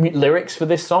no lyrics for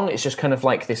this song. It's just kind of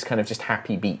like this kind of just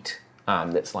happy beat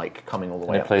that's like coming all the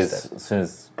way And up. it plays the stairs. as soon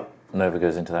as Nova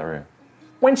goes into that room.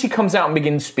 When she comes out and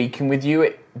begins speaking with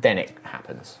you, then it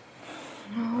happens.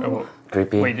 Oh,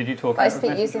 Creepy. wait, did you talk But I out of speak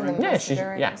messenger using ring? them. Yeah, she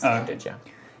Messenger did, yeah.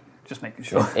 Just making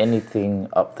sure. Anything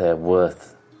up there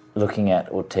worth looking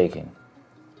at or taking?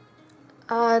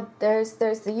 There's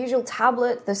the usual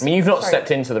tablet. I mean, you've not stepped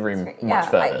into the room much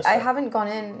further. I so. haven't gone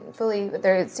in fully, but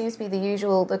there seems to be the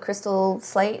usual, the crystal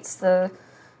slates. There's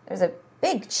a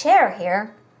big chair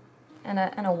here, and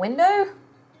a window.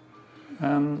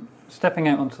 Stepping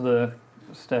out onto the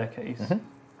staircase,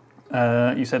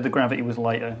 you said the gravity was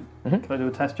lighter. Can I do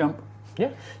a test jump?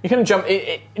 Yeah, you can jump.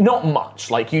 Not much.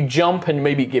 Like you jump, and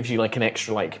maybe it gives you like an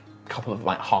extra like couple of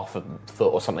like half a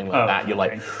foot or something like that. You're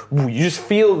okay. like, ooh, you just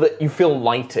feel that you feel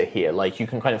lighter here. Like you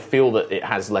can kind of feel that it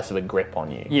has less of a grip on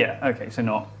you. Yeah. Okay. So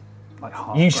not like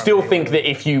half. You still gravity think or- that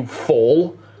if you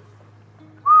fall,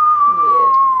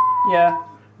 Yeah.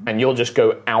 and you'll just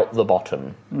go out the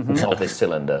bottom of this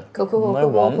cylinder. Cool. No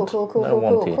want. Cool. No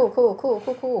wanty.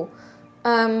 Cool.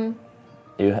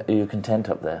 Are you content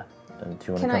up there? Do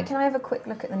you want to Can I have a quick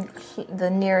look at the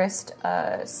nearest?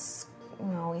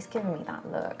 No, he's giving me that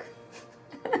look.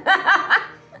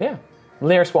 Yeah,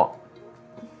 nearest what?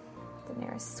 The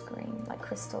nearest screen, like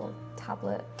crystal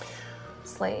tablet,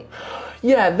 slate.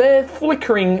 Yeah, they're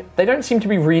flickering. They don't seem to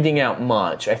be reading out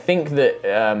much. I think that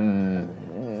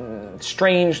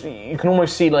strange. You can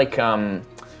almost see like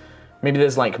maybe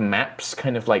there's like maps,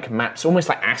 kind of like maps, almost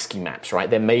like ASCII maps, right?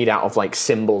 They're made out of like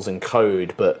symbols and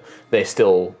code, but they're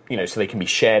still, so they can be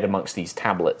shared amongst these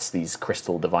tablets, these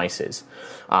crystal devices.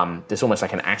 There's almost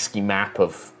like an ASCII map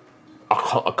of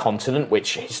a continent,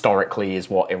 which historically is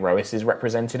what Aerois is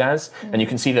represented as. And you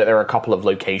can see that there are a couple of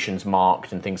locations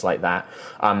marked and things like that.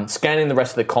 Scanning the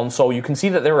rest of the console, you can see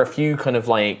that there are a few kind of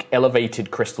like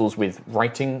elevated crystals with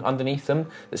writing underneath them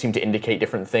that seem to indicate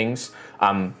different things.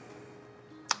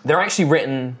 They're actually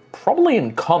written probably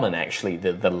in common, actually,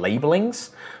 the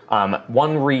labelings.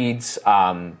 One reads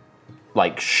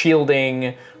like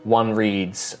shielding. One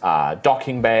reads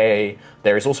docking bay.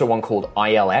 There is also one called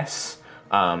ILS.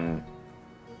 But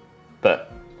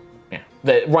yeah,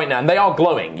 right now, and they are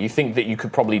glowing. You think that you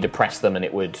could probably depress them and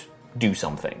it would do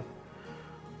something.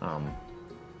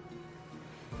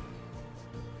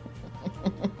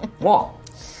 What?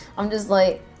 I'm just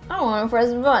like, I want to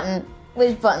press a button.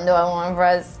 Which button do I want to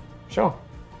press? Sure.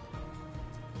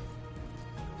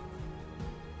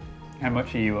 How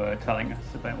much are you telling us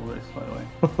about all this, by the way?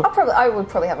 I would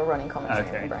probably have a running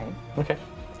commentary in my brain. Okay.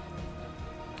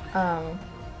 I'll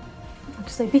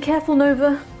just say, be careful,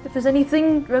 Nova. If there's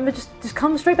anything, remember, just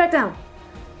come straight back down.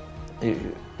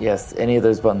 Yes, any of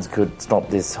those buttons could stop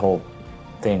this whole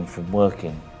thing from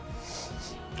working.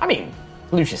 I mean,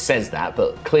 Lucius says that,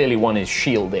 but clearly one is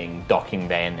shielding, docking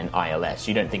bay, and ILS.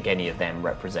 You don't think any of them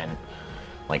represent,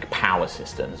 like, power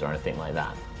systems or anything like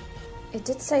that? It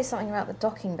did say something about the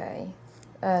docking bay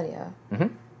earlier. Mm-hmm.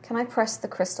 Can I press the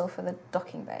crystal for the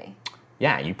docking bay?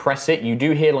 Yeah, you press it, you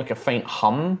do hear, like, a faint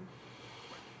hum.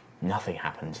 Nothing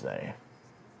happens, though.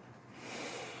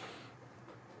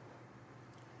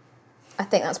 I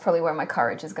think that's probably where my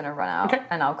courage is going to run out, Okay.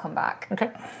 and I'll come back.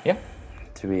 Okay, yeah.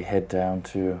 Do we head down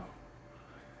to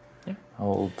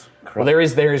old crap? Well,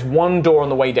 there is one door on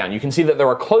the way down. You can see that there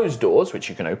are closed doors, which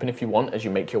you can open if you want as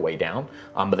you make your way down.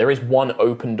 But there is one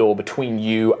open door between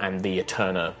you and the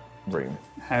Eterna room.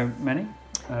 How many?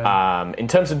 In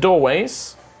terms of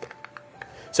doorways,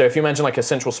 so if you imagine like a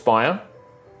central spire,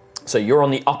 so you're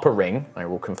on the upper ring, I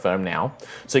will confirm now.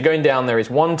 So going down, there is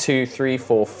 1, 2, 3,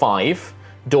 4, 5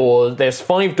 doors. There's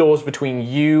 5 doors between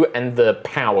you and the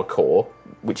power core,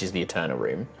 which is the Eterna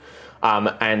room.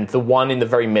 And the one in the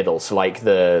very middle, so like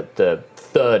the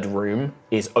third room,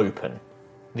 is open.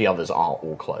 The others are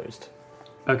all closed.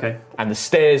 Okay. And the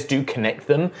stairs do connect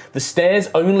them. The stairs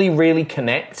only really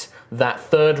connect that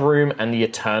third room and the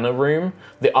Eterna room.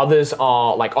 The others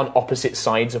are like on opposite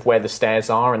sides of where the stairs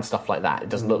are and stuff like that. It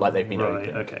doesn't look like they've been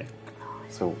opened. Okay.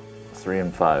 So 3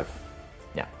 and 5.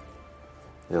 Yeah.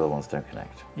 The other ones don't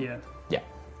connect. Yeah. Yeah.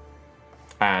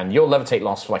 And your levitate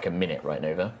lasts for like a minute, right,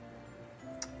 Nova?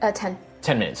 10.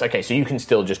 10 minutes. Okay, so you can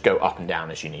still just go up and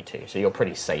down as you need to. So you're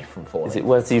pretty safe from falling. Is it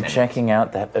worth you 10 checking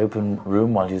out that open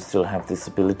room while you still have this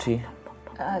ability?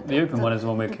 The open one is the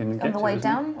one we can get On the to, way isn't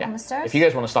down, Yeah. on the stairs? If you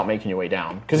guys want to start making your way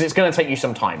down, because it's going to take you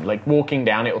some time. Like walking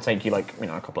down, it'll take you like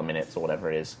a couple of minutes or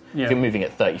whatever it is. Yeah. If you're moving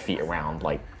at 30 feet around,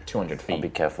 like 200 feet. Be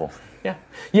careful. Yeah.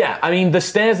 Yeah, I mean, the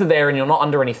stairs are there and you're not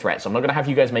under any threat, so I'm not going to have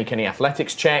you guys make any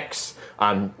athletics checks.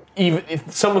 Even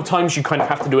if sometimes you kind of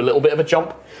have to do a little bit of a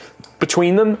jump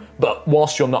between them, but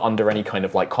whilst you're not under any kind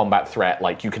of like combat threat,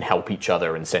 like you can help each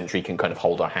other and Sentry can kind of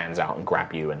hold her hands out and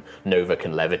grab you and Nova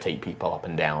can levitate people up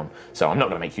and down. So I'm not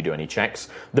going to make you do any checks.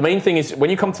 The main thing is when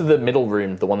you come to the middle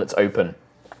room, the one that's open,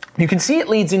 you can see it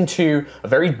leads into a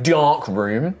very dark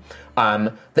room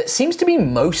that seems to be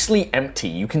mostly empty.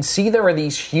 You can see there are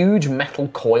these huge metal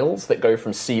coils that go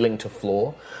from ceiling to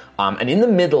floor. And in the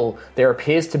middle, there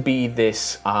appears to be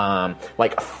this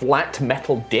like flat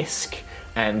metal disc,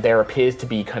 and there appears to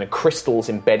be kind of crystals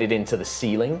embedded into the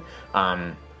ceiling.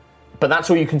 But that's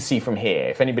all you can see from here.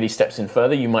 If anybody steps in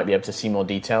further, you might be able to see more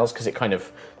details because it kind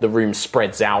of, the room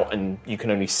spreads out and you can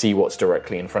only see what's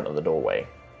directly in front of the doorway.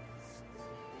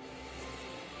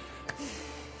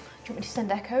 Do you want me to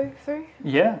send Echo through?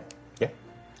 Yeah. Yeah.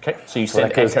 Okay, so you What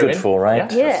send Echo's Echo good in. for,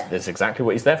 right? Yeah. That's exactly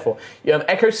what he's there for.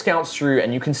 Echo scouts through,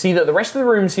 and you can see that the rest of the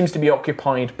room seems to be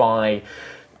occupied by.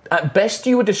 At best,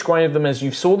 you would describe them as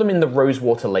you saw them in the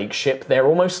Rosewater Lake ship. They're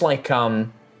almost like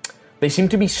they seem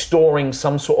to be storing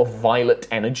some sort of violet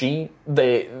energy.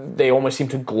 They almost seem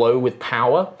to glow with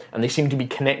power, and they seem to be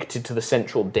connected to the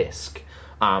central disk.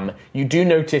 You do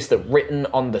notice that written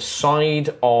on the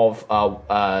side of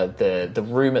the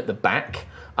room at the back.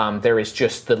 There is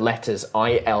just the letters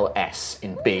ILS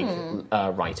in big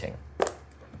writing.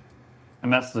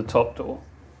 And that's the top door,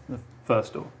 the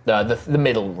first door. The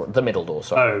middle door.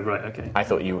 Sorry. Oh, right, okay. I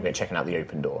thought you were checking out the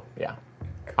open door. Yeah,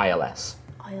 ILS.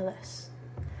 ILS.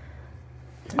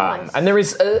 Nice. And there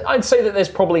is, I'd say that there's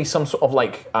probably some sort of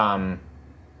like,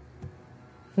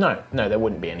 no, there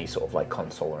wouldn't be any sort of like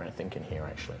console or anything in here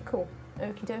actually. Cool.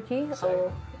 Okie dokie.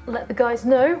 I'll let the guys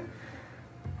know.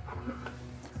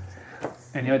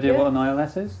 Any idea what an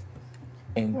ILS is?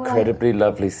 Incredibly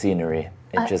lovely scenery.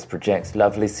 It just projects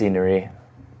lovely scenery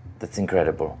that's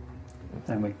incredible.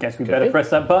 Then we guess we Could better be. press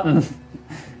that button.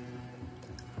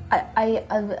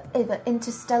 Either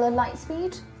interstellar light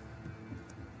speed?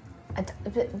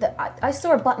 I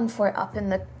saw a button for it up in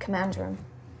the command room.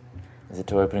 Is it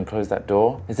to open and close that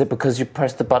door? Is it because you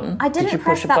pressed the button? I Did didn't you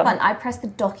press push a that button. I pressed the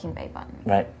docking bay button.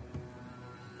 Right.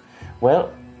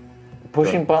 Well,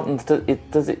 pushing buttons,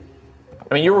 does it...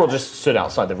 I mean, you're all just stood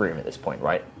outside the room at this point,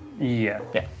 right? Yeah.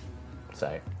 Yeah.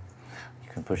 So, You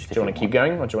can push it. do you want to keep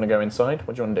going, or do you want to go inside?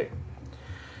 What do you want to do?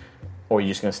 Or are you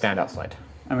just going to stand outside?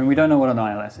 I mean, we don't know what an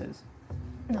ILS is.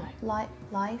 No.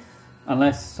 Life.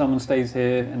 Unless someone stays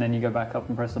here and then you go back up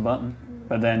and press the button.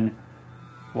 But then,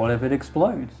 what if it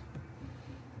explodes?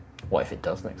 What if it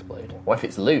doesn't explode? What if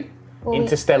it's loot? Well,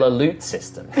 Interstellar loot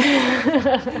system.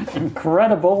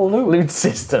 Incredible loot. Loot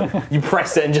system. You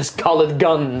press it and just coloured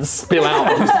guns spill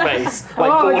out of space.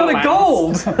 Like Oh, I got a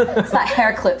Borderlands. gold! It's that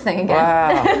hair clip thing again.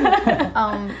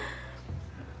 Wow.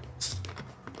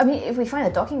 I mean, if we find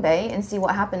the docking bay and see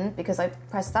what happened, because I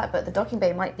pressed that, but the docking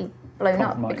bay might be blown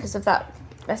up Compromise. because of that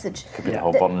message. Could be the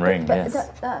whole bottom ring, yes.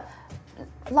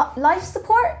 Life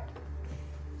support?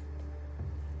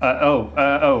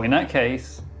 In that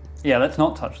case, yeah, let's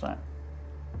not touch that.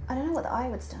 I don't know what the I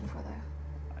would stand for,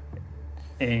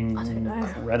 though. don't know.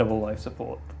 Incredible life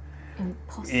support.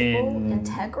 Impossible? In-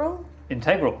 Integral?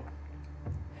 Integral.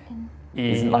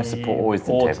 Isn't life support always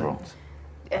Important. integral?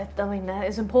 Yeah, I mean,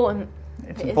 it's important.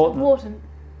 It's It is important. important.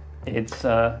 It's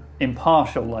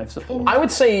impartial life support. I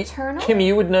would say, Internal? Kim,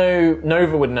 you would know,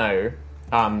 Nova would know.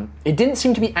 It didn't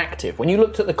seem to be active. When you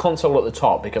looked at the console at the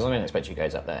top, because I didn't expect you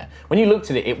guys up there, when you looked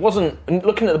at it, it wasn't,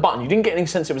 looking at the button, you didn't get any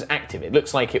sense it was active. It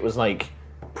looks like it was like,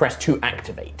 press to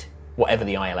activate whatever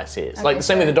the ILS is. Okay, Like the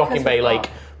same with the so, docking 'cause bay, we've like,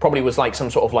 got- probably was like some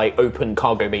sort of like open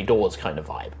cargo bay doors kind of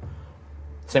vibe.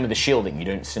 Same with the shielding, you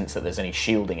don't sense that there's any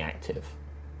shielding active.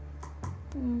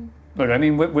 Look, I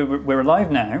mean, we're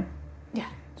alive now, Yeah.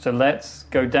 so let's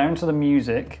go down to the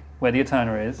music where the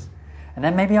Eterna is, and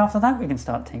then maybe after that we can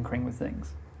start tinkering with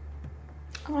things.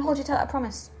 I'm going to hold you to that, I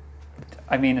promise.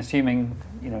 I mean, assuming,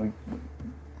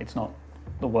 it's not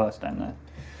the worst down there.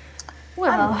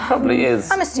 Well, Probably is.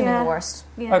 I'm assuming Yeah. the worst.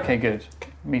 yeah. Okay, good.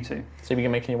 Me too. So you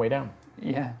begin making your way down.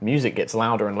 Yeah. Music gets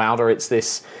louder and louder. It's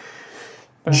this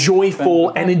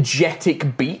joyful,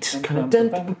 energetic beat, kind of dun,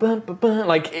 dun, dun, dun, dun.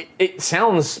 Like it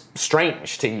sounds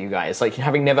strange to you guys. Like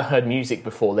having never heard music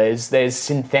before. There's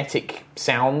synthetic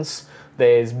sounds.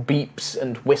 There's beeps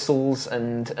and whistles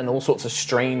and all sorts of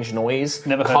strange noise.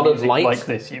 Never heard Coloured music light. like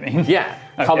this, you mean? Yeah,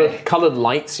 Okay. coloured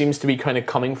light seems to be kind of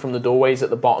coming from the doorways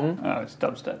at the bottom. Oh, it's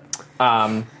dubstep.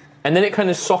 And then it kind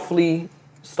of softly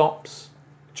stops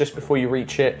just before you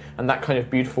reach it, and that kind of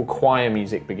beautiful choir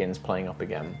music begins playing up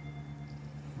again.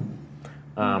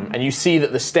 And you see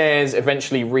that the stairs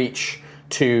eventually reach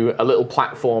to a little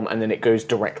platform, and then it goes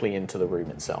directly into the room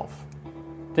itself.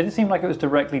 Did it seem like it was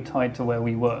directly tied to where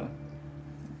we were?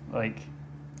 Like,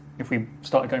 if we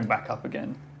started going back up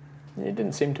again? It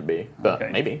didn't seem to be, but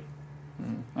Okay. maybe.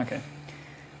 Okay.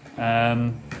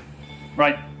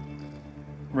 Right.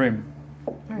 Room.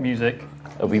 Music.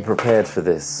 Are we prepared for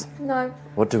this? No.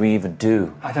 What do we even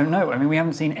do? I don't know. I mean, we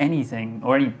haven't seen anything,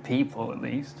 or any people at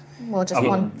least. Well, just Other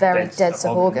one than very dead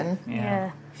Sahorgan. Sahorgan.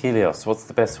 Yeah. Helios, what's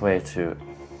the best way to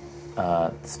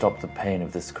stop the pain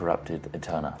of this corrupted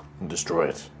Eterna? Destroy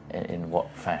it. In what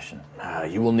fashion?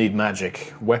 You will need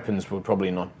magic. Weapons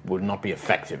would not be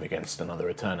effective against another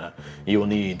Eterna. You will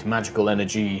need magical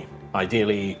energy,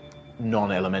 ideally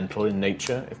non-elemental in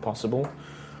nature, if possible.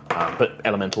 But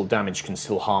elemental damage can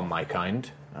still harm my kind.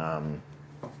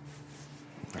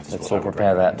 Let's all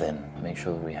prepare that then. Make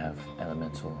sure that we have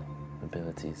elemental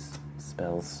abilities,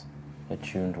 spells,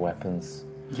 attuned weapons.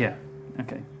 Yeah.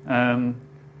 Okay.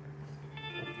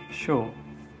 Sure.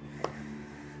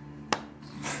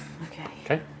 Okay.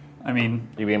 Okay. I mean,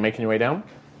 You begin making your way down?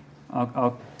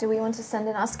 I'll Do we want to send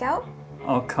in our scout?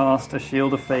 I'll cast a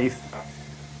Shield of Faith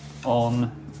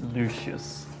on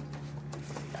Lucius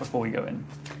before we go in.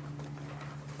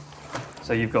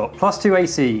 So you've got +2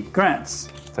 AC. Grats.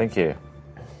 Thank you.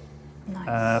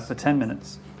 Nice. For 10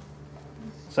 minutes.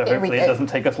 So Here we hopefully it go. doesn't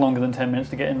take us longer than 10 minutes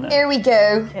to get in there. Here we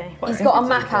go. Okay. He's think got a it's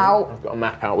map okay. out. I've got a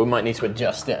map out. We might need to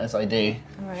adjust it as I do.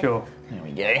 Alright. Sure. There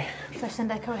we go. Should I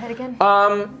send Echo ahead again?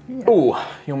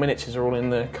 Oh, your miniatures are all in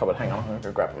the cupboard. Hang on, I'm going to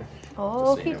go grab them.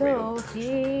 Okie Just so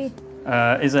you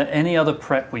dokie. Is there any other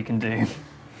prep we can do?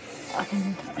 I can.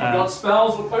 You've got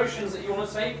spells or potions that you want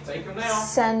to take? Take them now.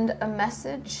 Send a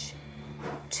message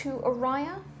to Aerois.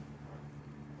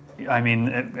 I mean,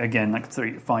 again, like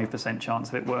 5% chance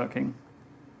of it working.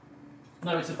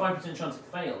 No, it's a 5% chance it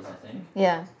fails, I think.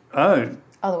 Yeah, Oh.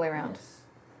 other way around.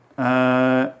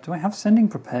 Do I have sending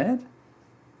prepared?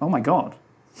 Oh my god.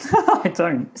 I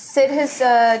don't. Sid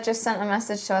has just sent a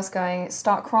message to us going,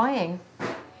 start crying.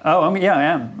 Oh, I mean, yeah, I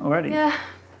am already. Yeah.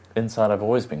 Inside, I've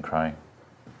always been crying.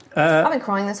 I've been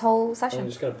crying this whole I'm session.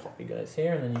 just going to pop you guys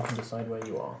here, and then you can decide where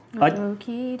you are. I-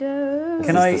 Okie dokie. Can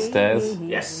Is I- this the stairs?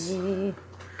 Yes.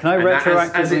 Can I And that,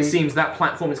 retroactively? as it seems, that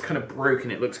platform is kind of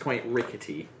broken. It looks quite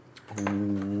rickety.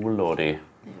 Ooh, lordy.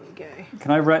 There we go.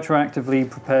 Can I retroactively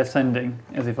prepare sending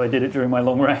as if I did it during my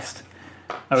long rest?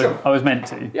 Sure. I was meant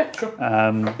to. Yeah, sure.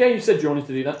 Um, Yeah, you said you wanted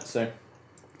to do that, so.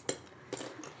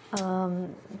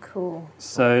 Cool.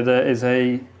 so there is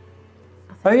a.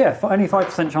 Oh yeah, only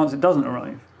 5% chance it doesn't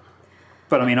arrive.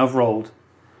 But I mean, I've rolled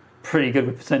pretty good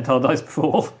with percentile dice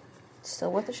before.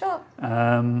 Still worth a shot.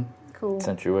 Cool.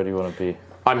 Sentry, where do you want to be?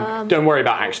 Don't worry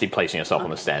about actually placing yourself on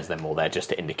the stairs. They're more there just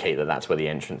to indicate that that's where the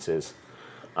entrance is.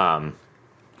 And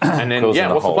then, Closing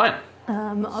the what's the hole. plan?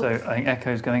 So I think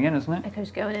Echo's going in, isn't it?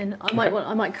 Echo's going in.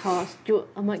 I might cast.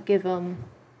 I might give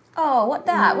Oh, what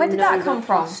that? Where did that Nova come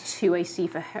from? plus 2 AC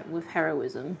for with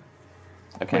heroism.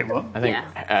 Okay. Wait, what? I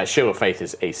think Shield of Faith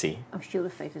is AC. Oh, Shield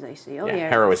of Faith is AC. Oh Yeah, yeah.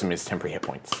 Heroism is temporary hit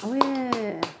points. Oh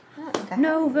yeah. Okay.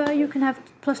 Nova, you can have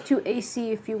plus 2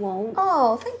 AC if you want.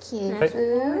 Oh, thank you.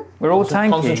 Okay. We're all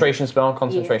tanky. Concentration spell.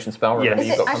 Remember, Yes. Is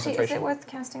you've it got actually? Is concentration. it worth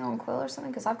casting on Quill or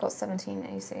something? Because I've got 17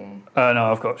 AC.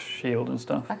 No, I've got shield and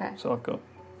stuff. Okay. So I've got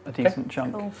a decent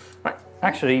chunk. Cool. Right.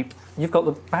 Actually, you've got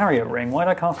the barrier ring. Why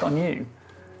did I cast it on you?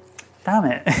 Damn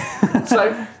it.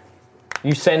 So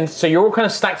you send. So you're all kind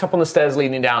of stacked up on the stairs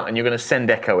leading down, and you're going to send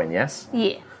Echo in. Yes.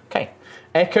 Yeah. Okay.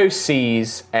 Echo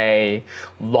sees a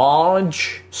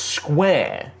large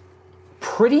square,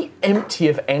 pretty empty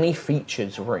of any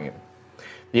features room.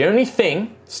 The only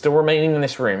thing still remaining in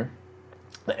this room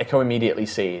that Echo immediately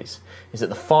sees is at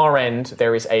the far end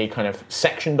there is a kind of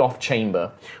sectioned off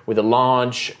chamber with a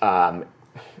large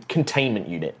containment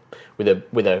unit with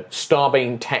a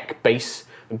Starbane tech base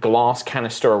glass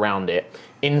canister around it,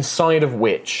 inside of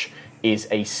which is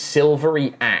a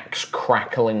silvery axe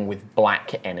crackling with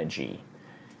black energy.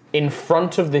 In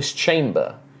front of this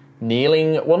chamber,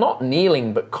 kneeling, well not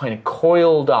kneeling, but kind of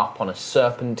coiled up on a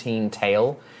serpentine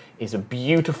tail, is a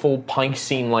beautiful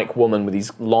Piscine-like woman with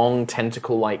these long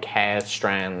tentacle-like hair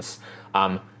strands,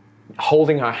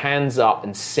 holding her hands up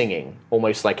and singing,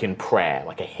 almost like in prayer,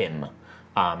 like a hymn,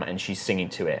 and she's singing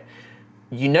to it.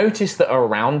 You notice that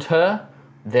around her,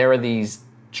 there are these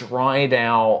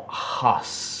dried-out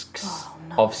husks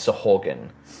of Sahorgan,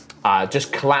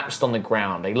 just collapsed on the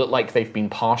ground. They look like they've been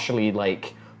partially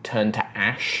turned to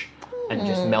ash and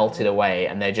just melted away,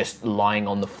 and they're just lying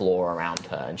on the floor around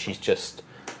her, and she's just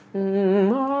kind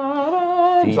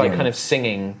of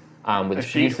singing with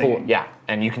this beautiful singing? Yeah,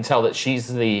 and you can tell that she's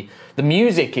the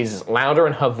music is louder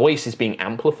and her voice is being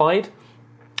amplified,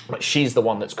 but she's the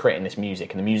one that's creating this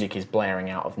music, and the music is blaring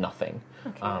out of nothing,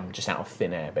 just out of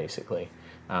thin air basically,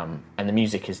 and the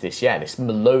music is this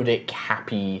melodic,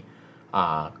 happy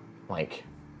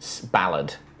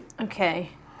ballad. Okay.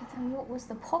 But then what was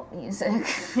the pop music?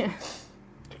 It's a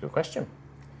good question.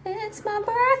 It's my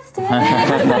birthday.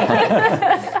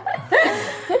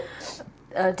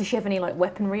 Does she have any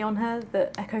weaponry on her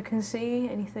that Echo can see?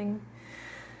 Anything?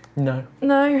 No.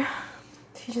 No.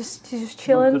 She's just Not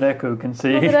chilling. that Echo can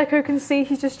see. Not that Echo can see.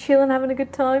 She's just chilling, having a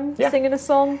good time, Yeah. singing a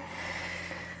song.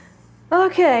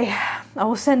 Okay, I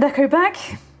will send Echo back.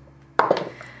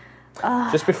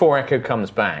 Just before Echo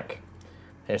comes back,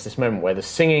 there's this moment where the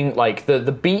singing,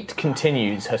 the beat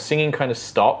continues, her singing kind of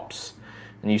stops,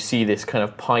 and you see this kind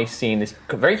of Piscine, this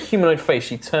very humanoid face.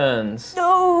 She turns,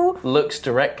 No! looks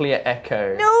directly at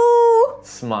Echo, No!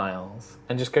 smiles,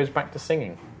 and just goes back to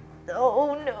singing.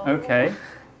 Oh no. Okay.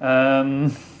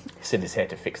 Sid is here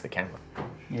to fix the camera.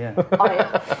 Yeah.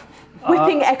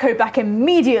 Whipping Echo back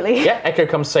immediately. Yeah, Echo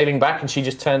comes sailing back, and she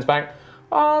just turns back.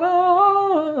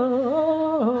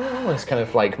 This kind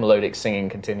of melodic singing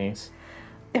continues.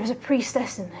 There was a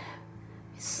priestess in there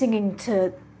singing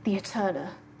to the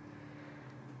Eterna.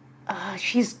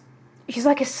 She's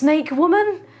like a snake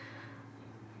woman.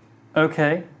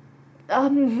 Okay.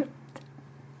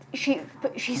 She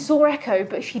saw Echo,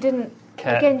 but she didn't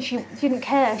Care. Again, she didn't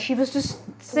care. She was just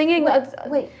singing.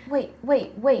 Wait.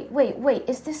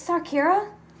 Is this Sarkira?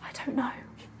 I don't know.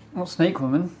 What snake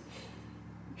woman?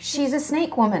 She's a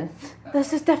snake woman.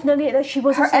 This is definitely that she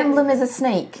was. Her a snake. emblem is a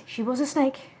snake. She was a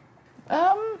snake.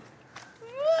 I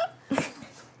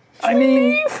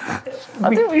mean,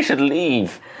 I think we should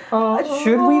leave.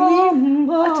 should we leave?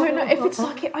 I don't know if it's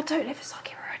Sarkira. I don't know if it's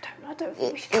Sarkira. I don't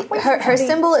think we should. Her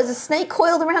symbol is a snake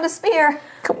coiled around a spear.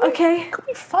 Okay. Can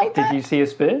we fight Did that? you see a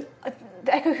spear?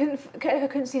 Echo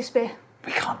couldn't see a spear.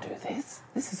 We can't do this.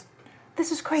 This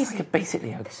is crazy.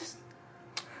 basically This is.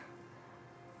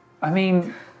 I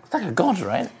mean, it's like a god,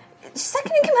 right?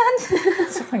 Second in command.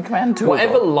 Second in command to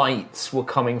Whatever a god. lights were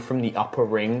coming from the upper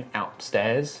ring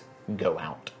upstairs, go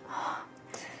out.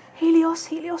 Helios,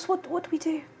 what do we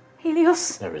do?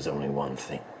 Helios. There is only one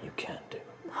thing you can do.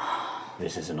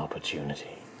 This is an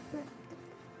opportunity.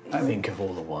 I think of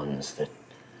all the ones that,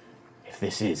 if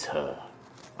this is her,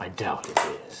 I doubt it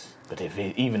is, but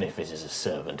even if it is a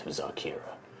servant of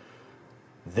Zarkira,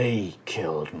 they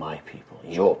killed my people,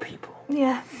 your people.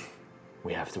 Yeah,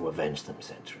 We have to avenge them,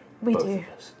 Sentry. We Both do. of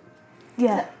us.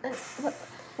 yeah.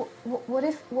 What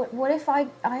if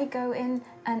I go in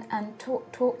and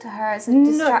talk to her as a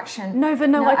distraction? Nova,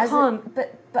 no, I as a- can't.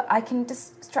 but I can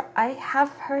distract. I have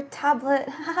her tablet.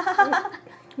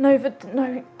 Nova,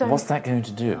 no, don't. What's that going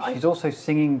to do? She's also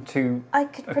singing to I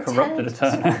could a pretend corrupted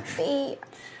Eterna. to be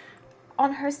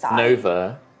on her side.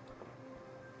 Nova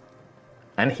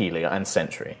and Helia and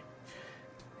Sentry,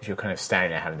 as you're kind of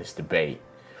standing there having this debate,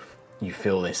 you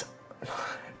feel this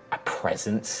a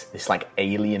presence, this like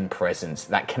alien presence,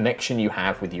 that connection you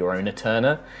have with your own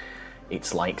Eterna.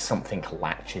 It's like something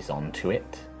latches onto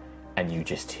it, and you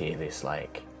just hear this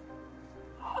like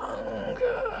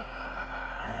hunger,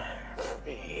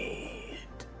 feed,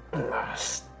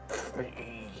 must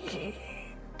feed.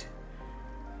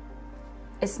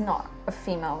 It's not a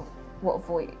female. What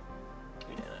voice?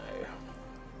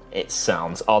 It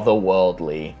sounds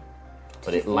otherworldly,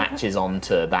 but it latches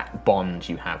onto that bond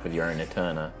you have with your own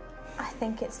Eterna. I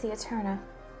think it's the Eterna,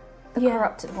 the Yeah.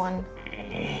 corrupted one.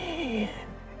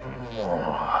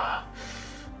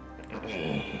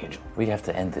 We have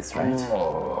to end this, right?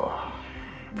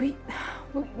 We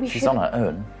She's should. on her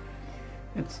own.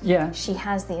 It's yeah. She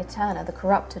has the Eterna, the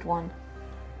corrupted one.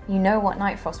 You know what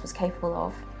Nightfrost was capable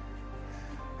of.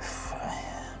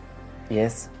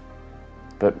 Yes.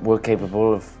 But we're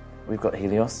capable of... We've got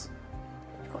Helios.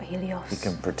 We've got Helios. He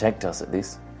can protect us at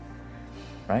least.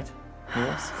 Right?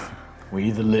 Helios? We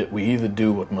either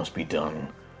do what must be done,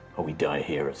 or we die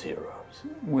here as heroes.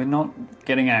 We're not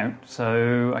getting out,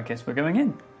 so I guess we're going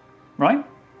in, right?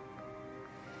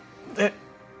 I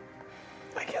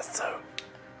guess so.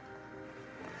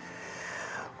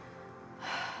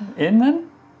 In then?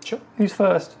 Sure. Who's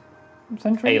first?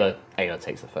 Sentry? Ayla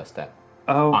takes the first step.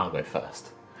 Oh, I'll go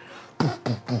first. I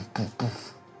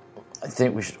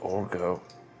think we should all go.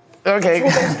 Okay.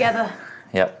 We'll go together.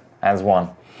 Yep, as one.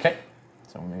 Okay.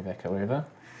 So we'll move Echo over.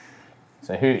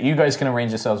 So you guys can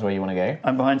arrange yourselves where you want to go.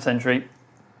 I'm behind Sentry.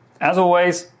 As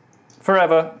always,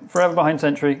 forever behind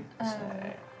Sentry.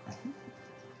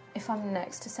 If I'm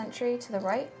next to Sentry, to the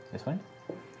right. This way.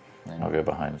 I'll go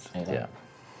behind. Okay. Yeah.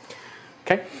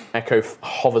 Okay. Echo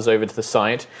hovers over to the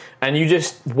side, and you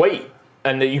just wait.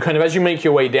 And you kind of, as you make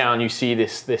your way down, you see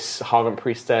this Hargant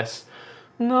priestess.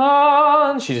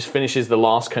 No, she just finishes the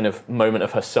last kind of moment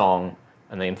of her song,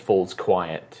 and then falls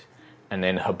quiet. And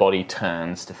then her body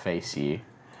turns to face you.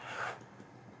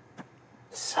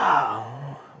 So,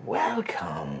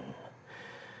 welcome.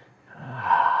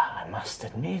 I must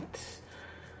admit,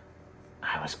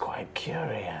 I was quite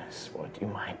curious what you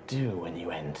might do when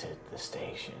you entered the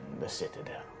station, the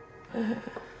Citadel.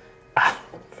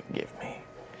 Forgive me.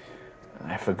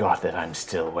 I forgot that I'm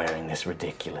still wearing this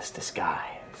ridiculous disguise.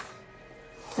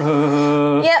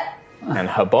 Yep. And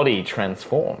her body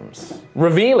transforms,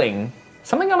 revealing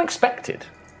something unexpected.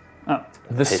 Oh.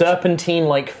 The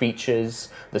serpentine-like features,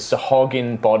 the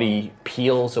Sahagin body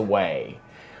peels away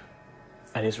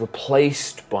and is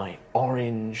replaced by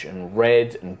orange and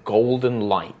red and golden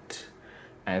light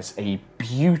as a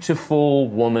beautiful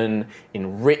woman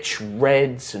in rich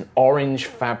reds and orange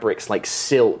fabrics like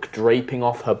silk draping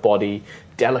off her body,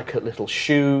 delicate little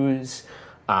shoes,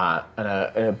 and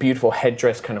a beautiful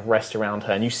headdress kind of rests around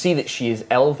her. And you see that she is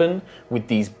elven with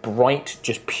these bright,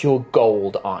 just pure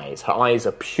gold eyes. Her eyes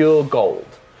are pure gold.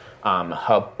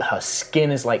 Her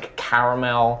skin is like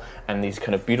caramel, and these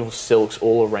kind of beautiful silks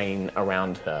all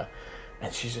around her.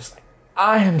 And she's just like,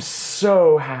 I am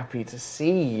so happy to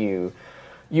see you.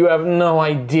 You have no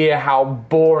idea how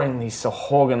boring these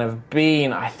Sahagin have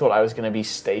been. I thought I was going to be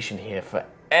stationed here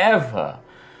forever.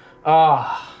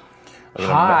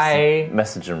 Hi.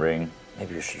 Message and ring.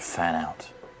 Maybe we should fan out.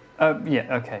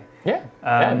 Yeah, okay. Yeah.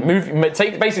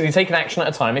 Basically take an action at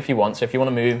a time if you want. So if you want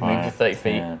to move to 30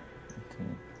 feet. Yeah.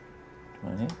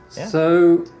 20. Yeah.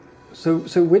 So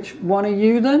which one are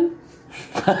you then?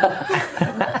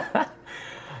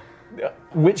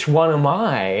 Which one am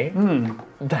I?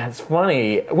 That's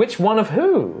funny. Which one of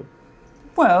who?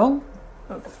 Well,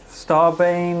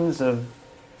 Starbanes of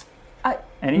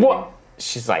anything. What?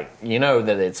 She's like, you know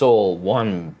that it's all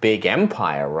one big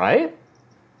empire, right?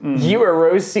 You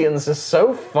Aerosians are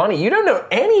so funny. You don't know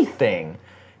anything.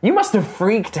 You must have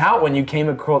freaked out when you came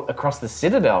across the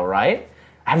Citadel, right?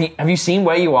 Have you seen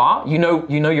where you are? You know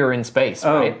you're in space,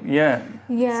 Oh, right? yeah.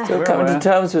 Yeah. Still coming to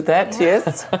terms with that,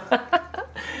 yes?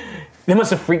 They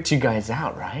must have freaked you guys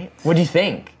out, right? What do you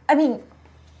think? I mean,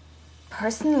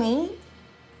 personally,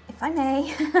 if if I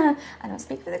may, I don't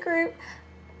speak for the group.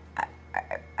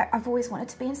 I've always wanted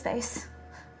to be in space.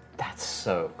 That's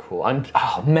so cool.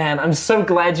 I'm so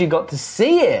glad you got to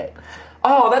see it.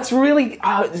 Oh, that's really...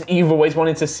 you've always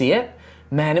wanted to see it?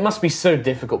 Man, it must be so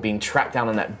difficult being trapped down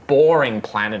on that boring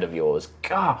planet of yours.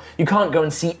 God, you can't go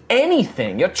and see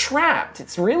anything. You're trapped.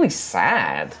 It's really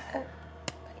sad.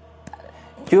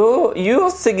 You're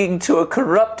singing to a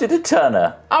corrupted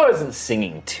Eterna. I wasn't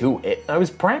singing to it. I was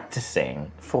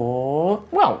practicing. For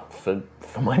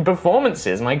my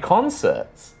performances, my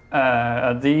concerts.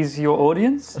 Are these your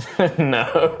audience?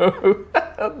 No.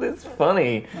 It's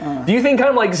funny. Do you think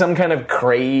I'm like some kind of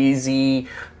crazy,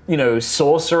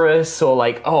 sorceress, or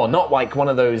like, not like one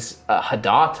of those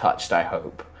Hadar touched, I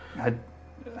hope.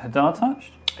 Hadar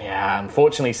touched? Yeah,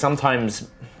 unfortunately, sometimes,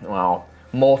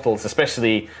 mortals,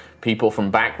 especially people from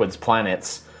backwards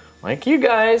planets, like you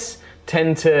guys,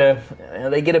 tend to,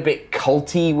 they get a bit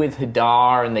culty with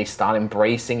Hadar and they start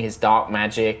embracing his dark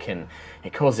magic, and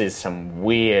it causes some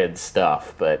weird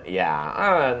stuff. But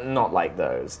yeah, not like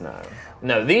those, no.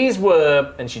 No, these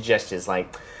were, and she gestures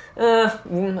like,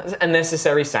 a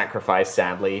necessary sacrifice,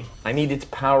 sadly. I needed to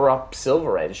power up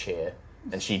Silver Edge here.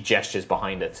 And she gestures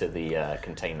behind her to the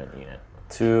containment unit.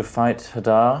 To fight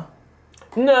Hadar?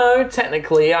 No,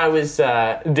 technically, I was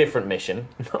different mission.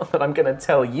 Not that I'm going to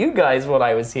tell you guys what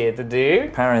I was here to do.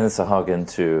 Powering the Sahagin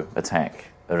to attack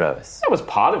Aerois. That was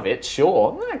part of it,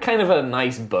 sure. Kind of a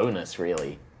nice bonus,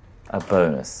 really. A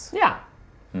bonus? Yeah.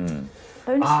 Bonus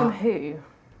from who?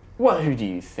 Well, who do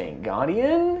you think,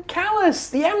 Guardian? Callus,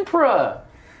 the Emperor!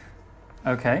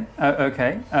 Okay,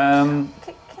 okay. Can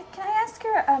I ask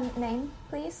your name,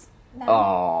 please? No.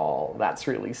 Oh, that's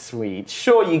really sweet.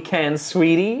 Sure you can,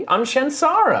 sweetie. I'm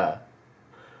Shansara.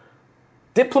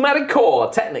 Diplomatic Corps,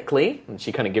 technically. And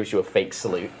she kind of gives you a fake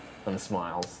salute and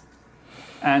smiles.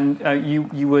 And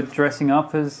you were dressing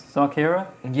up as Zarkira?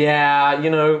 Yeah,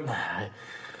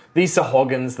 these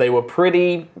Sahagins, they were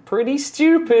pretty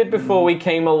stupid before we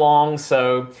came along,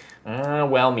 so...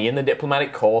 me and the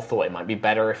Diplomatic Corps thought it might be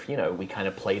better if, we kind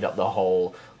of played up the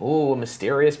whole, a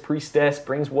mysterious priestess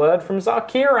brings word from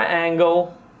Zarkira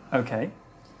angle. Okay.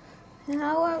 I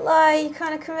won't lie, you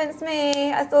kind of convinced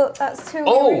me. I thought that's who we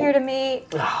were here to meet.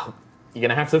 Oh, you're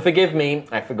going to have to forgive me.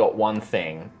 I forgot one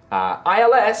thing.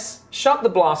 ILS, shut the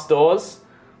blast doors.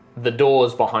 The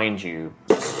doors behind you.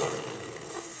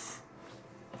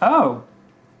 Oh.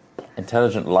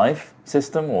 Intelligent life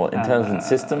system or intelligent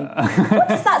system? What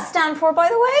does that stand for, by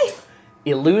the way?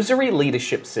 Illusory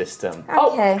leadership system. Okay.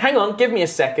 Oh, hang on, give me a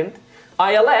second.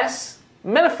 ILS,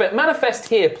 manifest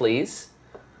here, please.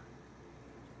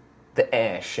 The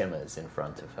air shimmers in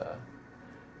front of her.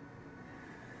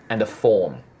 And a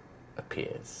form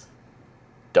appears.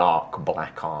 Dark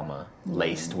black armor,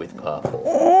 laced with purple.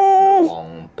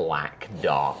 Long black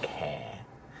dark hair.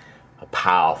 A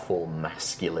powerful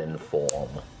masculine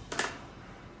form.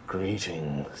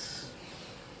 Greetings.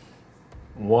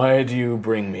 Why do you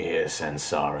bring me here,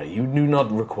 Sansara? You do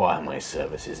not require my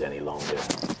services any longer.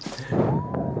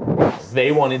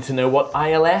 They wanted to know what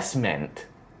ILS meant.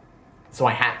 So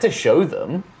I had to show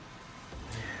them.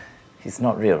 He's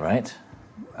not real, right?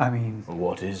 I mean...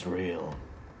 What is real?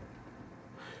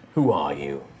 Who are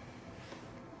you?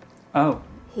 Oh.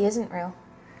 He isn't real.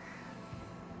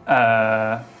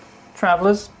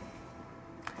 Travelers.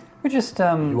 We're just,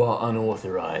 You are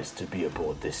unauthorized to be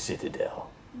aboard this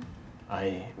citadel.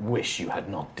 I wish you had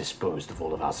not disposed of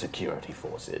all of our security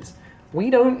forces. We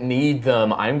don't need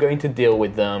them. I'm going to deal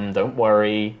with them. Don't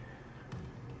worry.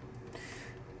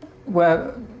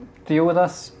 Well, deal with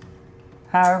us?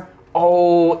 How?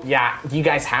 Oh, yeah, you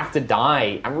guys have to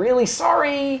die. I'm really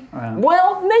sorry.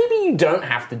 Well, maybe you don't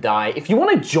have to die. If you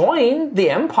want to join the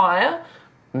Empire,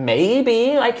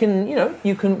 maybe I can,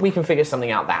 we can figure something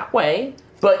out that way.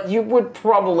 But you would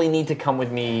probably need to come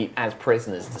with me as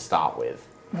prisoners to start with.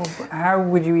 Well, how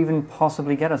would you even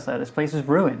possibly get us there? This place is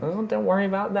ruined. Oh, don't worry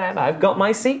about that. I've got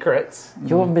my secrets.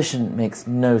 Your mission makes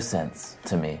no sense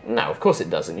to me. No, of course it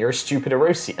doesn't. You're a stupid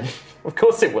Aerosian. Of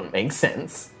course it wouldn't make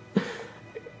sense. It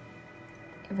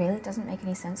really doesn't make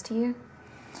any sense to you?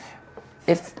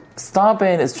 If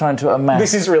Starbane is trying to amass...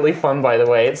 This is really fun, by the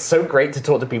way. It's so great to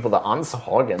talk to people that aren't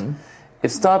Sahagin. If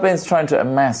Starbane's trying to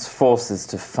amass forces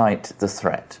to fight the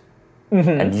threat,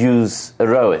 and use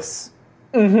Aerois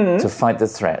to fight the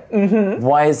threat,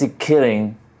 why is he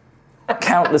killing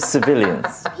countless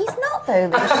civilians? He's not, though,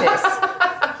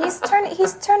 Lucius.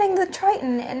 He's turning the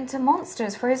Triton into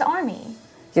monsters for his army.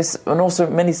 Yes, and also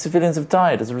many civilians have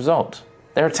died as a result.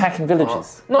 They're attacking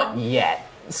villages. Not yet.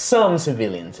 Some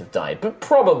civilians have died, but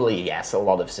probably, yes, a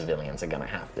lot of civilians are going to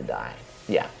have to die.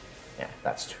 Yeah,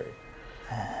 that's true.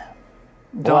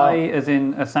 Die as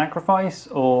in a sacrifice,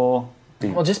 or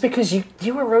Well, just because you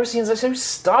Erosians are so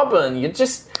stubborn, you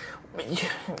just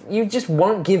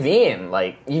won't give in.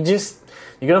 Like, you're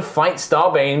gonna fight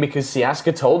Starbane because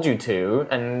Siaska told you to,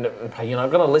 and you're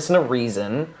not gonna listen to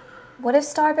reason. What if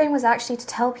Starbane was actually to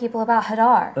tell people about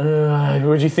Hadar?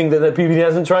 Would you think that PBD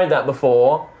hasn't tried that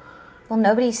before? Well,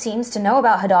 nobody seems to know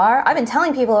about Hadar. I've been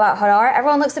telling people about Hadar.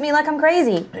 Everyone looks at me like I'm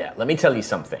crazy. Yeah, let me tell you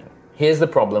something. Here's the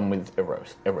problem with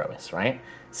Aerois, right?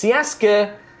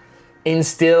 Siaska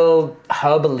instilled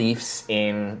her beliefs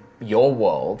in your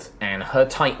world, and her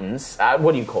titans,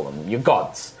 what do you call them? Your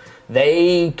gods.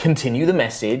 They continue the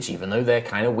message, even though they're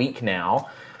kind of weak now.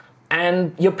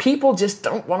 And your people just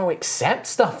don't want to accept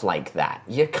stuff like that.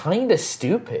 You're kind of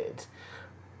stupid.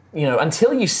 You know,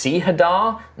 until you see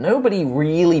Hadar, nobody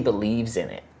really believes in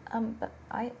it. But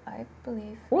I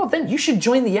believe. Well, then you should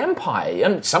join the Empire.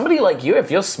 And somebody like you,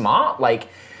 if you're smart, like,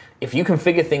 if you can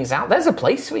figure things out, there's a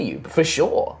place for you, for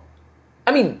sure.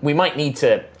 I mean, we might need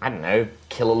to, I don't know,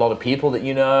 kill a lot of people that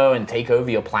you know and take over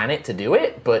your planet to do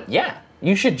it, but yeah,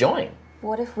 you should join.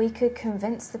 What if we could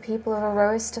convince the people of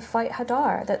Aerois to fight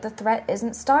Hadar, that the threat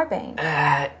isn't Starbane?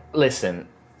 Listen,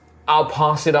 I'll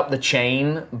pass it up the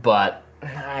chain, but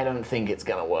I don't think it's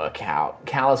going to work out.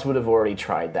 Callus would have already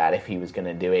tried that if he was going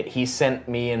to do it. He sent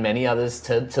me and many others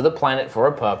to the planet for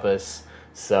a purpose.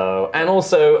 So, and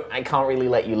also, I can't really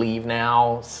let you leave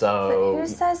now, so... But who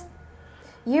says...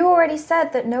 You already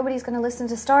said that nobody's going to listen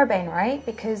to Starbane, right?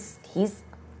 Because he's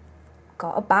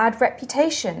got a bad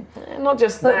reputation. Not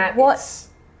just But that, what-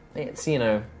 it's, you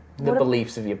know, the What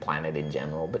beliefs of your planet in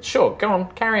general. But sure, go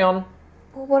on, carry on.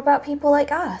 Well, what about people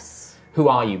like us? Who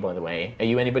are you, by the way? Are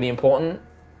you anybody important?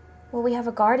 Well, we have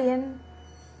a guardian.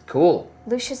 Cool.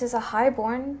 Lucius is a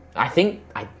highborn. I think,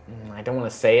 I don't want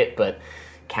to say it, but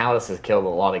Callus has killed a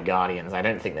lot of Guardians. I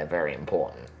don't think they're very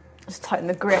important. Just tighten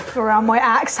the grip around my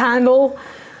axe handle.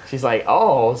 She's like,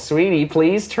 oh, sweetie,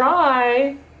 please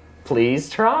try. Please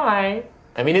try.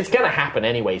 I mean, it's going to happen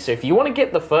anyway, so if you want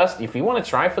to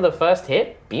try for the first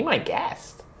hit, be my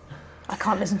guest. I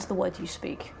can't listen to the words you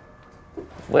speak.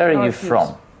 Where are I you refuse.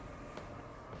 from?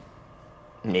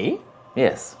 Me?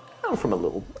 Yes. I'm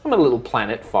a little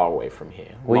planet far away from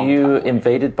here. Were Long you time away.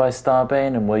 invaded by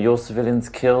Starbane, and were your civilians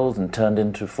killed and turned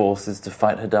into forces to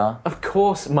fight Hadar? Of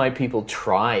course, my people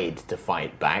tried to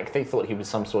fight back. They thought he was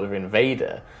some sort of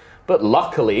invader. But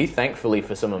luckily, thankfully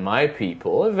for some of my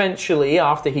people, eventually,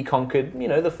 after he conquered,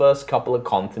 the first couple of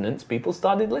continents, people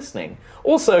started listening.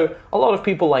 Also, a lot of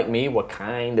people like me were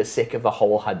kind of sick of the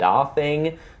whole Hadar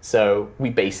thing, so we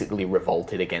basically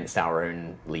revolted against our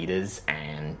own leaders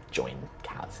and joined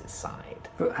Callus's side.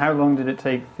 But how long did it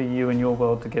take for you and your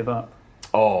world to give up?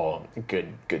 Oh, a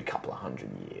good couple of 100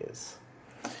 years.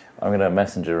 I'm going to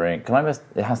messenger ring.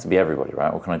 It has to be everybody,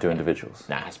 right? Or can I do individuals?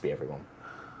 Nah, it has to be everyone.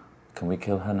 Can we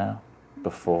kill her now?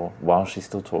 While she's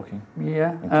still talking?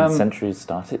 Yeah. And can centuries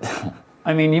start it?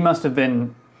 I mean, you must have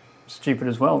been stupid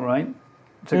as well, right?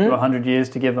 It took you 100 years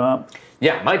to give up.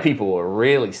 Yeah, my people were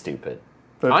really stupid.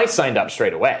 But- I signed up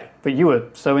straight away. But you were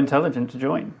so intelligent to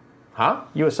join. Huh?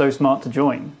 You were so smart to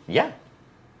join. Yeah.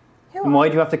 And why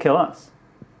do you have to kill us?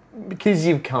 Because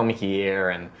you've come here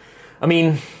and... I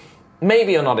mean,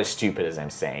 maybe you're not as stupid as I'm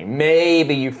saying.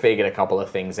 Maybe you figured a couple of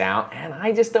things out, and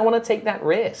I just don't want to take that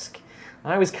risk.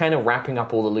 I was kind of wrapping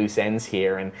up all the loose ends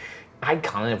here, and I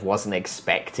kind of wasn't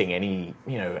expecting any,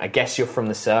 I guess you're from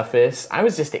the surface. I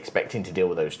was just expecting to deal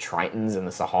with those Tritons and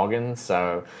the Sahagins,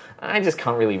 so I just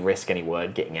can't really risk any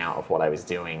word getting out of what I was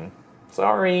doing.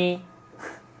 Sorry.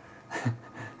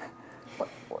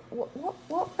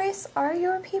 What race are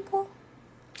your people?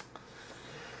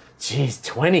 Jeez,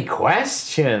 20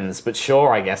 questions, but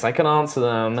sure, I guess I can answer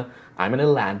them. I'm an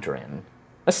Eladrin.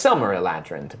 A summer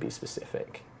Eladrin, to be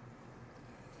specific.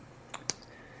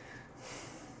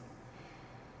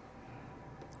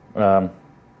 I haven't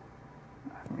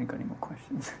really got any more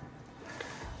questions.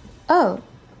 Oh.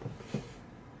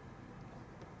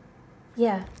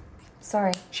 Yeah.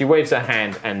 Sorry. She waves her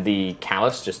hand, and the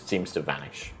callus just seems to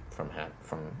vanish from her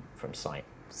from sight.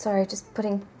 Sorry, just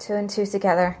putting two and two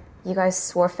together. You guys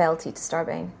swore fealty to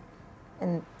Starbane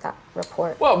in that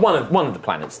report. Well, one of the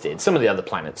planets did. Some of the other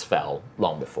planets fell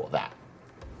long before that.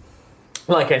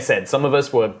 Like I said, some of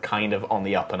us were kind of on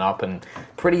the up and up and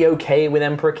pretty okay with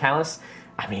Emperor Callus.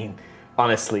 I mean,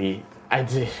 honestly, I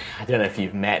don't know if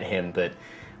you've met him, but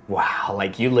wow,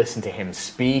 like you listen to him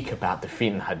speak about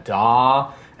defeating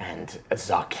Hadar, and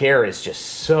Zakir is just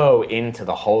so into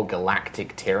the whole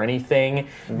galactic tyranny thing.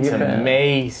 It's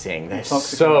amazing. They're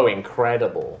so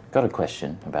incredible. Got a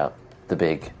question about the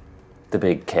big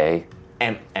K.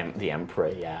 The Emperor,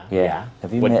 yeah. Yeah.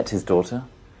 Have you met his daughter?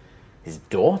 His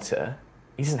daughter?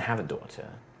 He doesn't have a daughter.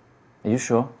 Are you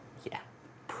sure? Yeah,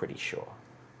 pretty sure.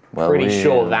 Well, Pretty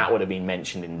sure that would have been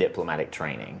mentioned in diplomatic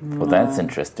training. Well, that's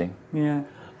interesting. Yeah.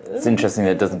 It's interesting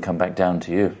that it doesn't come back down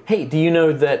to you. Hey, do you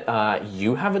know that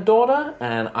you have a daughter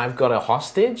and I've got a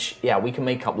hostage? Yeah, we can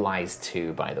make up lies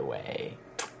too, by the way.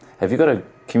 Have you got a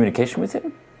communication with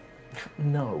him?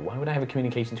 No, why would I have a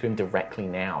communication to him directly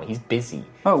now? He's busy.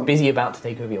 Oh. He's busy about to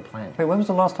take over your planet. Wait, when was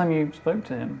the last time you spoke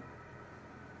to him?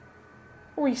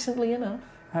 Recently enough.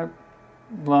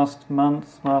 Last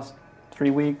month? Last 3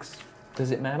 weeks? Does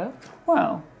it matter?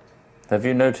 Well, Have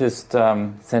you noticed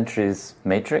Sentry's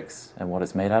matrix and what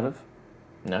it's made out of?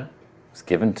 No. It was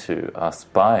given to us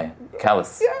by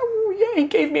Callus. Yeah, he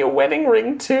gave me a wedding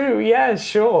ring too. Yeah,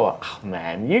 sure. Oh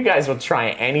man, you guys will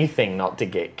try anything not to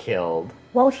get killed.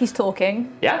 While she's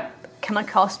talking, Yeah? can I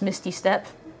cast Misty Step,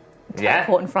 Yeah?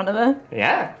 port in front of her,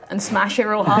 Yeah. and smash her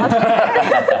real hard?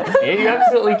 Yeah, you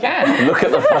absolutely can. Look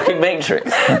at the fucking matrix.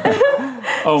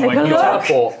 oh my a god. look.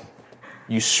 Teleport.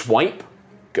 You swipe,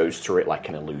 goes through it like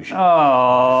an illusion.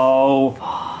 Oh.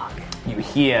 You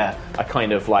hear a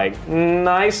kind of like,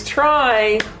 nice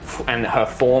try, and her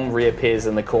form reappears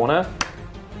in the corner.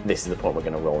 This is the point we're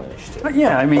going to roll initiative. But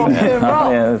yeah, I mean.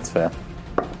 Yeah, that's fair.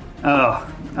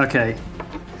 Oh, okay.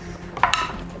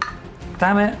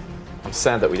 Damn it. I'm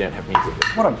sad that we don't have music.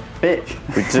 What a bitch.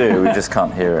 We do, we just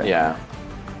can't hear it. Yeah.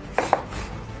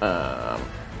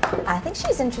 I think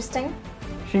she's interesting.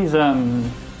 She's,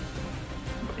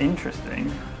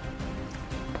 interesting.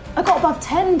 I got above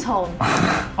 10, Tom.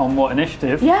 On what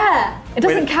initiative? Yeah, it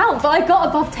doesn't Wait. count, but I got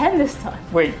above 10 this time.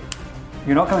 Wait,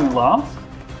 you're not going last?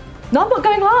 No, I'm not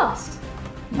going last.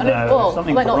 No, Well,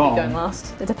 something's might not wrong. be going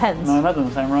last. It depends. No, that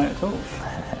doesn't sound right at all.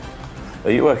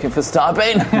 Are you working for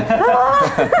Starbane?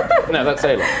 No, that's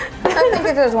Ayla. I think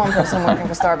if there's one person working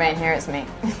for Starbane here, it's me.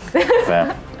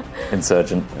 Fair.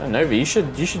 Insurgent. Novi, you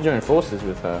should join forces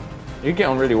with her. You get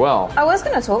on really well. I was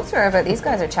going to talk to her, but these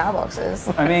guys are chow boxes.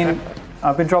 I mean,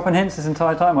 I've been dropping hints this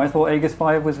entire time. I thought Aegis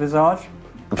 5 was Visage.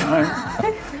 No.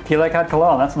 Kilek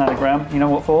Kalar, that's an anagram. You know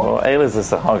what for? Well, Ayla's a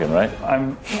Sahagin, right?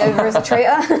 Nova is a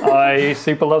traitor. I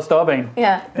super love Starbane.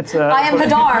 Yeah. It's, I am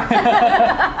Hadar.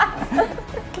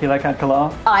 Kilek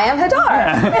Kalar. I am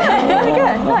Hadar. There we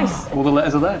go, nice. All the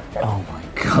letters are there. Oh my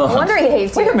No god. wonder he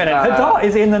hates Wait a you. minute, Hadar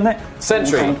is in the next.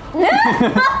 Sentry.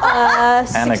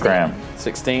 16. Anagram.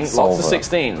 16. Solver. Lots of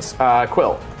 16s.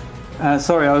 Quill.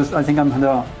 Sorry, I think I'm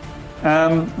Hadar.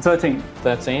 13.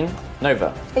 13.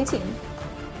 Nova. 18.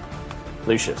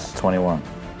 Lucius. 21.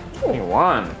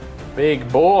 21. Big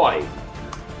boy.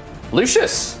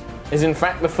 Lucius is in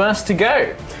fact the first to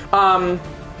go.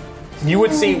 You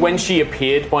would see when she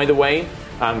appeared, by the way,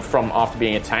 from after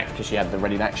being attacked, because she had the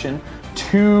ready action,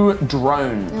 2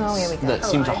 drones Oh, here we go. that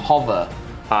seem to hover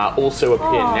also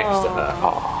appear next to her.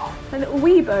 My little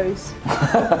Weebos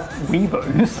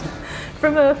Weebos.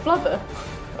 from a flubber.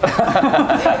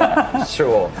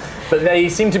 Sure. But they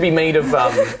seem to be made of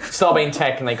Starbane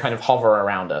tech, and they kind of hover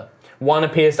around her. One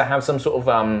appears to have some sort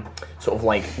of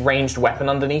like ranged weapon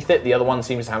underneath it. The other one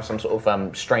seems to have some sort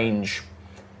of strange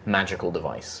magical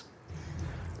device.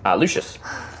 Lucius.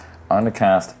 I'm going to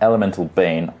cast Elemental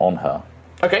Bane on her.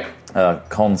 Okay.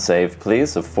 Con save,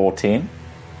 please, of 14.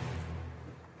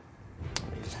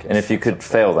 And if you could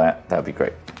fail that, that would be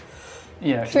great.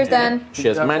 Yeah. Cheers, Dan. She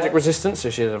has magic resistance, so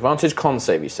she has advantage. Con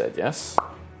save, you said, yes?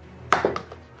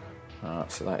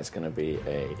 So that is going to be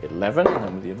a 11, and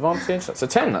then with the advantage, that's a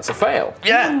 10. That's a fail.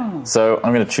 Yeah! So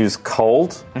I'm going to choose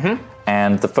Cold,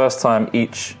 and the first time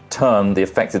each turn the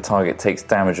affected target takes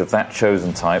damage of that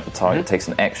chosen type, the target takes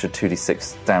an extra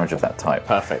 2d6 damage of that type.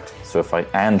 Perfect. So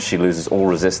and she loses all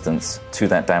resistance to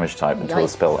that damage type until the Yikes.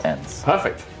 spell ends.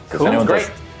 Perfect. So if anyone Great.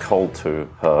 does Cold to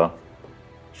her,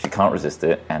 she can't resist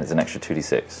it, and it's an extra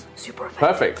 2d6. Super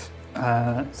effective.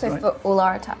 Perfect. So for all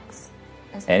our attacks.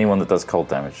 Anyone that does cold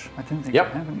damage. I don't think Yep.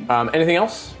 I have any. Anything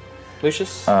else,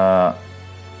 Lucius?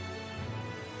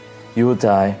 You will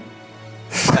die.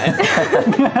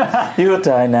 You will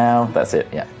die now. That's it,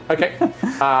 yeah. Okay.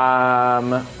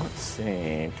 Let's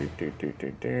see.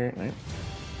 No.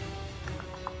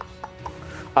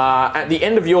 At the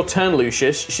end of your turn,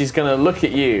 Lucius, she's going to look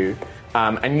at you,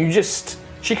 and you just...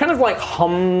 She kind of like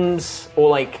hums or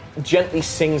like gently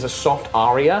sings a soft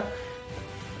aria.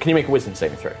 Can you make a wisdom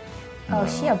saving throw? Oh,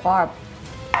 she a barb.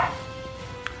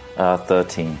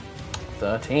 13.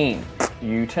 13.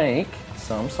 You take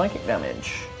some psychic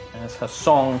damage as her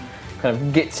song kind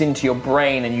of gets into your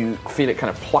brain and you feel it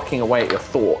kind of plucking away at your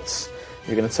thoughts.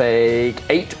 You're going to take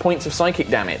 8 points of psychic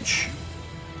damage.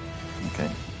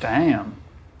 Okay. Damn.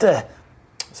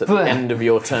 It's at the end of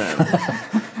your turn.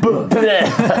 my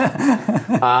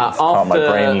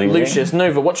brain After leaving. Lucius,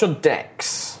 Nova, what's your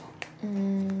dex?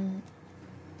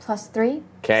 +3.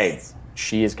 Okay,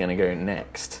 she is going to go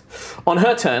next. On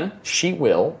her turn, she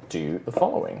will do the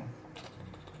following.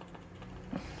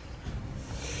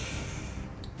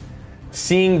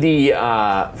 Seeing the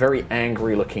very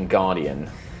angry-looking guardian,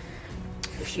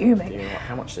 Fuming.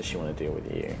 how much does she want to deal with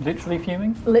you? Literally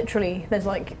fuming? Literally, there's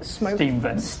like smoke.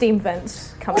 Steam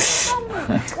vents. coming.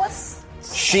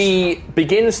 She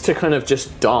begins to kind of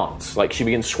just dance. Like, she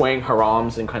begins swaying her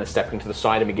arms and kind of stepping to the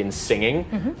side and begins singing.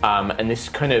 And this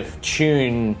kind of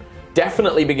tune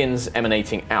definitely begins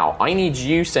emanating out. I need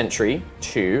you, Sentry,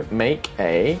 to make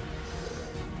a...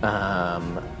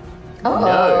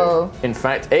 No. In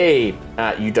fact,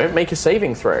 you don't make a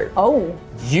saving throw. Oh.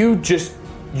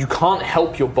 You can't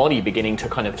help your body beginning to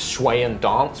kind of sway and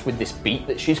dance with this beat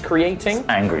that she's creating.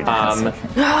 Angry dance.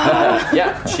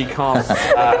 Yeah, she casts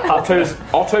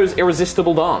Otto's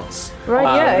irresistible dance.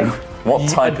 Right, What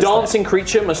type A is dancing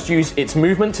creature must use its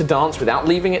movement to dance without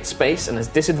leaving its space and has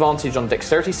disadvantage on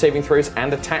dexterity saving throws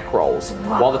and attack rolls.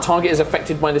 While the target is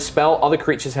affected by the spell, other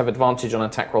creatures have advantage on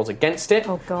attack rolls against it.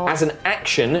 Oh, God. As an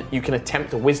action, you can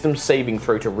attempt a wisdom saving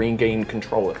throw to regain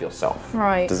control of yourself.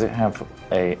 Right. Does it have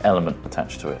a element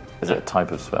attached to it? Is it a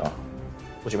type of spell?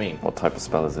 What do you mean? What type of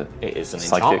spell is it? It is an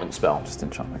Psychic? enchantment spell. Just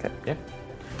enchantment, okay. Yeah.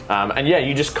 And yeah,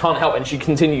 you just can't help. And she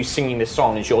continues singing this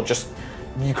song as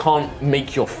you can't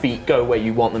make your feet go where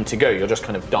you want them to go. You're just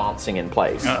kind of dancing in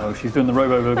place. Uh-oh, she's doing the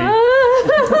robo-boogie.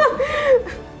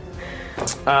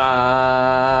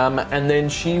 And then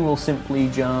she will simply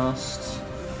just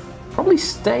probably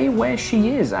stay where she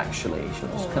is, actually. She'll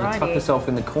just kind of tuck Alrighty. herself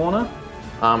in the corner.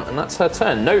 And that's her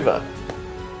turn. Nova.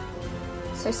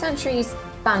 So Sentry's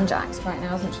banjaxed right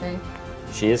now, isn't she?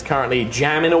 She is currently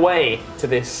jamming away to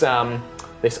this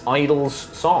this idol's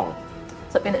song.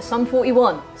 So I've been at Sum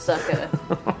 41, circa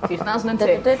 2002.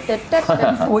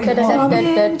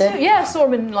 Yeah, I saw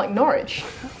him in like Norwich.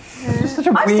 It's such a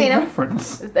I've weird seen 'em.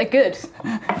 reference. They're good.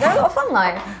 They're a lot of fun,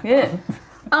 like. Yeah.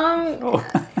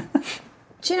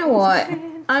 Do you know what?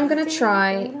 I'm gonna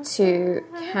try to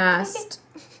cast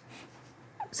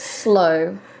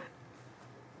slow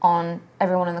on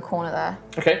everyone in the corner there.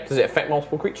 Okay, does it affect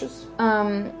multiple creatures?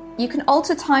 You can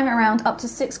alter time around up to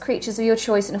 6 creatures of your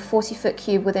choice in a 40-foot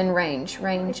cube within range.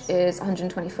 Range is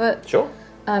 120 foot. Sure.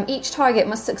 Each target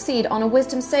must succeed on a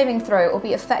wisdom saving throw or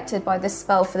be affected by this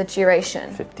spell for the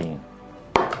duration. 15.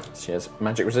 She has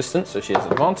magic resistance, so she has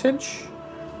advantage.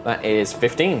 That is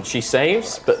 15. She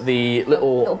saves, but the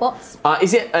Little bots?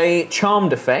 Is it a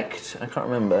charmed effect? I can't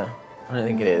remember. I don't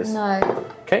think it is. No.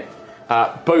 Okay.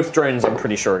 Both drones, I'm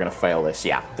pretty sure, are going to fail this.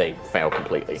 Yeah, they fail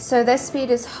completely. So their speed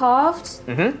is halved.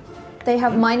 Mm-hmm. They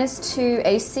have -2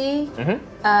 AC.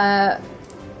 And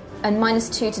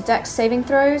 -2 to dex saving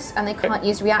throws, and they can't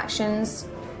use reactions.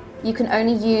 You can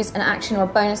only use an action or a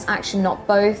bonus action, not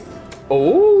both.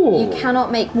 Oh. You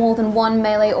cannot make more than one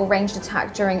melee or ranged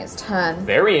attack during its turn.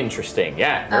 Very interesting.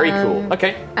 Yeah, very cool.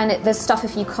 Okay. And there's stuff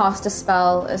if you cast a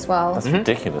spell as well. That's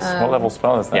ridiculous. What level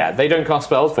spell is that? Yeah, they don't cast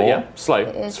spells, but Four? yeah, slow.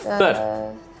 It is Third.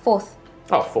 4th.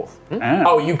 Oh, fourth. Hmm? Ah.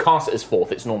 Oh, you cast it as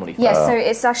fourth. It's normally third. Yeah, so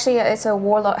it's actually it's a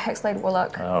warlock, hexblade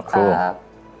warlock. Oh, cool.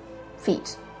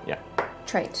 Feat Yeah.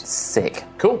 trait. Sick.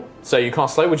 Cool. So you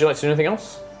cast slow. Would you like to do anything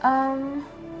else? I'm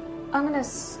gonna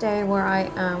stay where I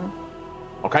am.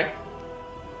 Okay.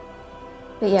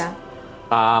 But yeah.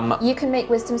 You can make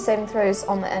wisdom saving throws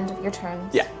on the end of your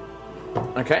turns. Yeah.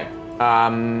 Okay.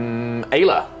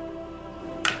 Ayla.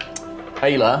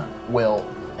 Ayla will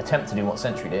attempt to do what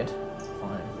Sentry did. 5,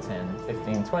 10,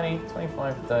 15, 20,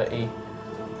 25, 30,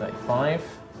 35.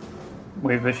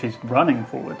 Weird that she's running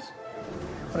forwards.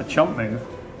 What a chump move.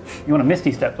 You want a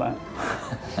Misty Step that?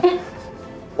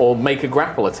 Or make a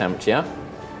grapple attempt, yeah?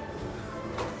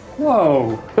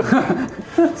 Whoa.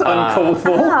 That's uncalled for.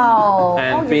 Ow!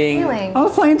 And Oh, you're being- healing. I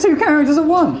was playing 2 characters at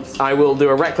once. I will do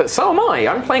a reckless... So am I.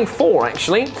 I'm playing 4,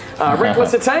 actually.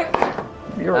 Reckless attack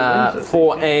You're a loser.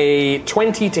 for a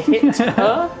 20 to hit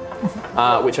her,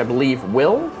 which I believe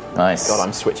will. Nice. God,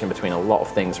 I'm switching between a lot of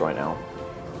things right now.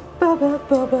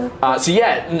 So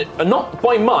yeah, not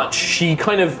by much. She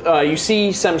kind of, you see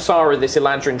Samsara, this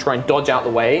Eladrin, try and dodge out the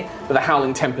way, but the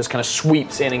Howling Tempest kind of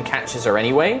sweeps in and catches her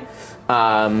anyway.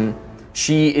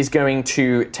 She is going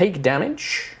to take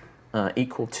damage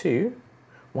equal to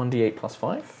 1d8 plus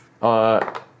 5.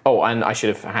 Oh, and I should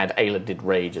have had Ayla did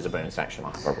Rage as a bonus action.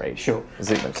 I'll have a Rage. Sure.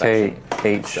 Is it bonus action.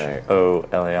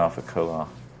 K-H-O-L-A-R for Kolar?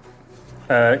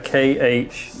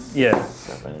 K-H... Yeah.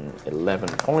 7, 11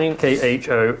 points.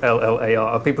 K-H-O-L-L-A-R.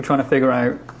 Are people trying to figure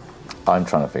out... I'm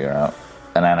trying to figure out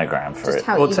an anagram for Just it.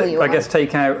 how Well, evil you I are. guess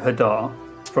take out Hadar.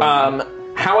 From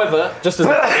However, just as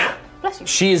Bless you.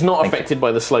 she is not affected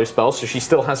by the slow spell, so she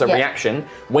still has a Yeah. reaction.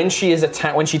 When she is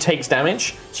when she takes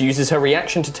damage, she uses her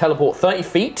reaction to teleport 30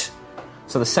 feet.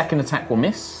 So the second attack will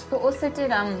miss. But also,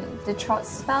 did Trot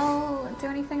spell do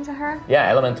anything to her? Yeah,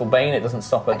 Elemental Bane. It doesn't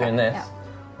stop her doing this.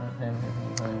 Yeah.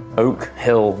 Oak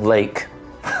Hill Lake.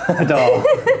 Hadar.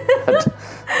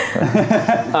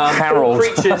 Harold.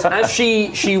 Creatures, as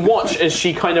she watch as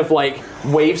she kind of like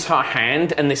waves her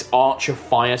hand and this arch of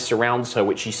fire surrounds her,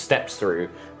 which she steps through,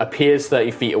 appears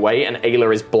 30 feet away, and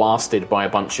Ayla is blasted by a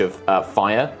bunch of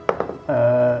fire,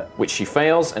 which she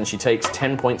fails, and she takes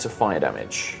 10 points of fire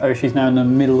damage. Oh, she's now in the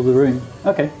middle of the room.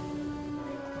 Okay.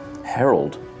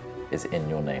 Harold is in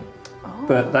your name.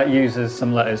 But that uses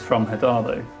some letters from Hadar,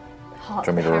 though. Heart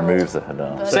Do you want me to Harold. remove the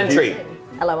Hadar? Sentry,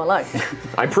 Hello.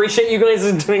 I appreciate you guys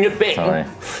are doing a thing. Sorry.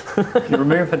 If you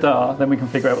remove Hadar, then we can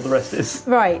figure out what the rest is.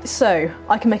 Right, so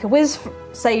I can make a whiz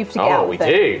save to get out Oh, of we it.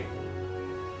 do.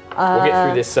 We'll get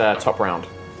through this top round.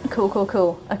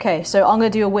 Cool. Okay, so I'm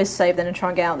going to do a whiz save then and try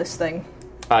and get out of this thing.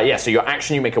 Yeah, so your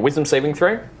action, you make a wisdom saving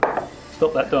throw.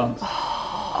 Stop that dance.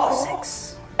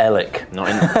 6. Elic. Not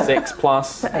in 6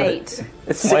 plus. 8.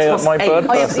 It's plus my eight. bird Oh,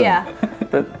 person. yeah,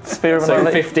 The sphere of So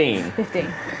an 15.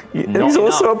 15. He's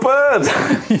also a bird.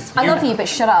 I love you, but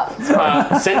shut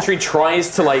up. Sentry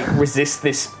tries to like resist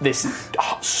this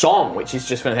song, which is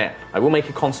just for her. I will make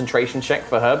a concentration check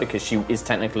for her because she is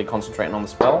technically concentrating on the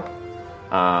spell,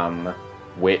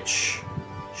 which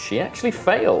she actually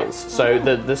fails. So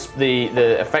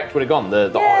the effect would have gone. The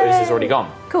autos is already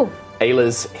gone. Cool.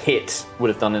 Ayla's hit would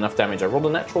have done enough damage. I rolled a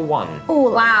natural 1. Oh,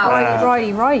 Wow.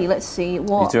 Righty. Let's see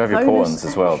what You do have your bonus portents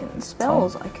as well, action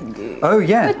spells I can do. Oh,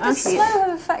 yeah. Would the slow have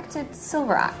affected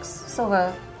Silver Axe?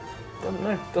 Silver.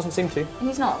 No, doesn't seem to.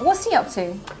 He's not. What's he up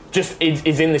to? Just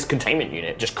is in this containment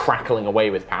unit, just crackling away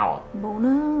with power.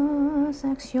 Bonus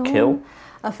action. Kill.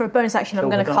 For a bonus action, I'm Kill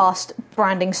going to the cast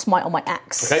Branding Smite on my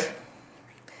axe. Okay.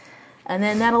 And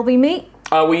then that'll be me.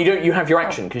 Well, you don't. You have your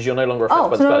action because you're no longer affected by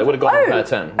the so spell. no- It would have gone on oh, her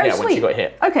turn. oh, Yeah, when she sweet. got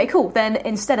hit. Okay, cool. Then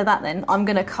instead of that, then I'm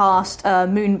going to cast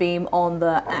Moonbeam on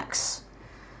the axe.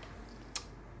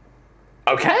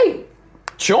 Okay,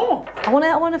 sure. I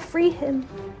want to free him.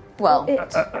 Well,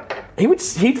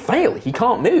 He'd fail. He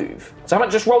can't move. So how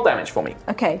about just roll damage for me?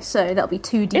 Okay, so that'll be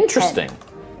 2d10. Interesting.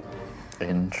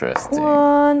 Interesting.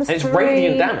 1, And it's 3.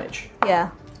 radiant damage. Yeah.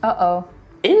 uh-oh.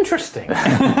 Interesting.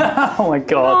 Oh my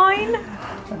god.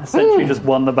 9. Sentry just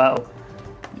won the battle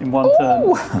in one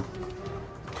turn.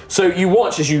 So you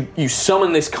watch as you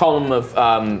summon this column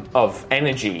of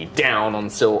energy down on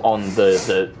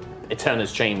the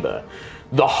Eterna's chamber.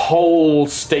 The whole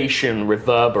station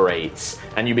reverberates,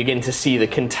 and you begin to see the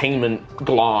containment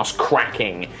glass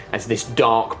cracking as this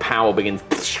dark power begins.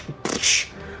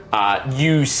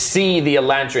 You see the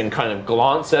Eladrin kind of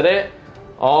glance at it.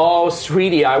 Oh,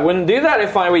 sweetie, I wouldn't do that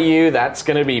if I were you. That's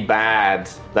going to be bad.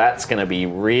 That's going to be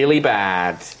really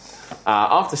bad.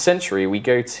 After Century, we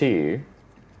go to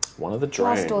one of the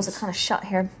drones. Glass doors are kind of shut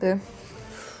here. Boo.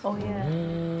 Oh, yeah.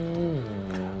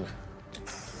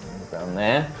 Down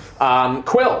there.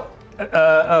 Quill.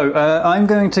 I'm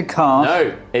going to cast.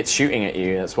 No, it's shooting at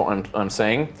you. That's what I'm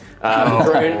saying. The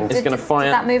drone is going to fire.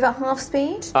 Did that move at half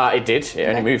speed? It did. It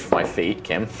only moved 5 feet,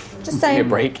 Kim. Just Give me a saying.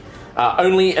 break.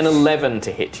 Only an 11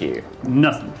 to hit you.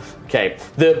 Nothing. Okay.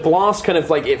 The blast kind of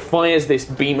like it fires this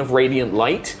beam of radiant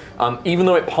light. Even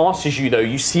though it passes you, though,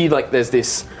 you see like there's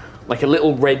this like a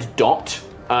little red dot.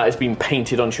 Has been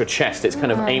painted onto your chest. It's kind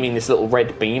of aiming this little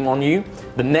red beam on you.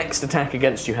 The next attack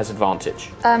against you has advantage.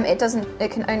 It doesn't.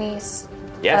 It can only.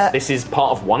 Yes, this is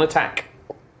part of one attack.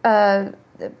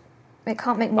 It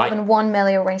can't make more than one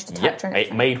melee or ranged attack. Yep, during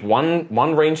it made one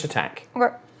ranged attack.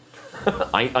 Okay.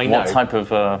 I know. What type of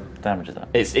damage is that?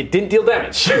 It didn't deal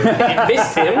damage. It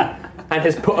missed him and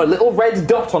has put a little red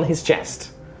dot on his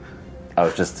chest. Oh,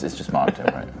 it's just marked it,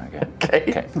 right? Okay.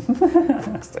 Okay.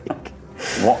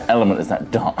 What element is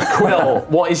that dot? Quill,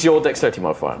 what is your dexterity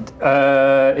modifier?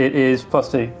 It is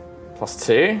 +2.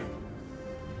 +2.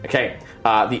 Okay.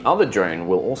 The other drone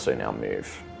will also now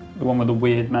move. The one with the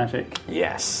weird magic.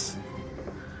 Yes.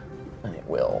 And it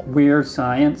will. Weird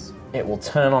science. It will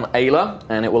turn on Ayla,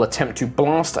 and it will attempt to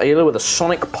blast Ayla with a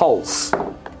sonic pulse.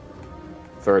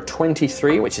 For a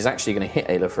 23, which is actually going to hit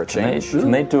Ayla for a change. Can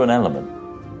they do an element?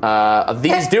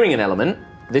 These doing an element.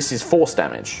 This is force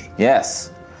damage.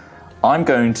 Yes. I'm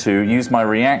going to use my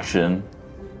reaction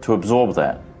to absorb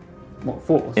that What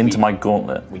force? into my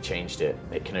gauntlet. We changed it.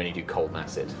 It can only do cold and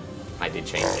acid. I did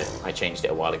change it. I changed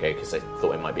it a while ago because I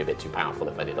thought it might be a bit too powerful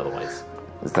if I did otherwise.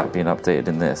 Is that being updated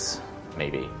in this?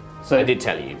 Maybe. So- I did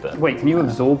tell you, but Wait, can you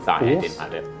absorb I force? didn't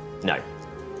add it. No.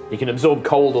 You can absorb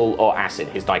cold or acid,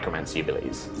 his dichromancy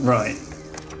abilities. Right.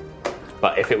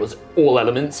 But if it was all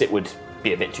elements, it would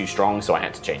be a bit too strong, so I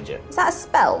had to change it. Is that a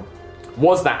spell?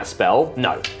 Was that a spell?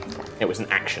 No. It was an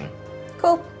action.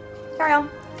 Cool. Carry on.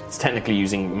 It's technically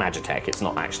using Magitech, it's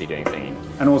not actually doing anything.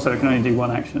 And also, it can only do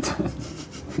one action at a time.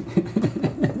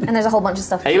 And there's a whole bunch of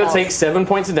stuff. Ayla takes 7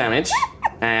 points of damage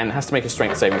and has to make a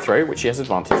strength saving throw, which she has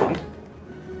advantage on.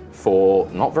 For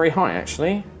not very high,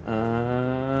 actually.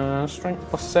 Strength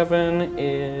plus 7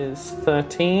 is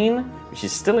 13, which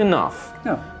is still enough.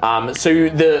 No. So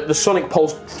the sonic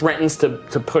pulse threatens to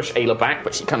push Ayla back,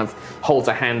 but she kind of holds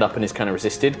her hand up and is kind of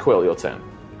resisted. Quill, your turn.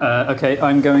 Okay,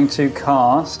 I'm going to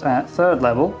cast at 3rd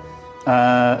level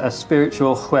a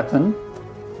spiritual weapon.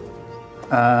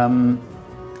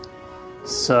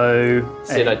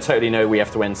 Sid, I totally know we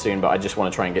have to end soon, but I just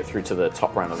want to try and get through to the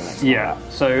top round of the next one. Yeah,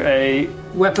 so a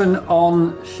weapon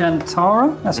on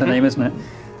Shantara. That's her name, isn't it?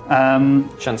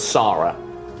 Shansara.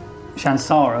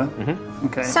 Shansara.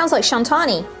 Okay. Sounds like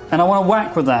Shantani. And I want to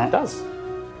whack with that. It does.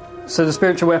 So the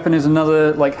spiritual weapon is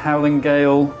another, like, howling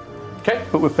gale, Okay.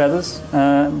 but with feathers.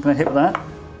 I'm going to hit with that.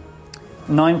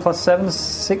 9 plus 7 is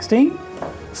 16.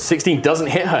 16 doesn't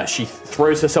hit her. She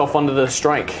throws herself under the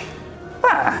strike.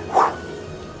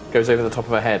 Goes over the top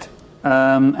of her head.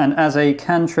 And as a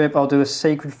cantrip, I'll do a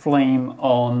sacred flame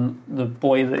on the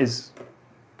boy that is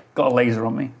got a laser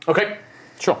on me. Okay,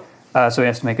 sure. So he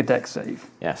has to make a dex save.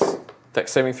 Yes.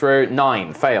 Dex saving throw,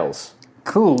 9, fails.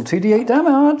 Cool, 2d8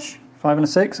 damage. 5 and a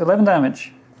 6, 11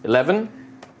 damage. 11,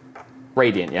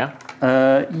 radiant, yeah?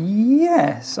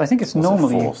 Yes, I think it's What's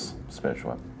normally... a force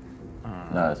spiritual weapon?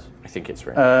 No, it's... I think it's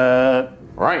radiant.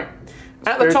 Right.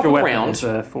 At the top of the round,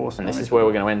 force and this is where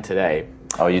we're going to end today.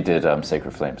 Oh, you did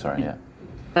Sacred Flame, sorry, yeah.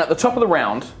 At the top of the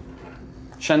round,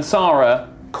 Shansara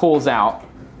calls out,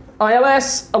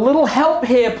 ILS, a little help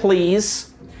here,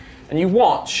 please. And you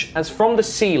watch as from the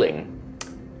ceiling,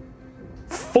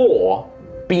 4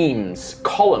 beams,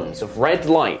 columns of red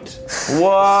light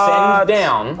send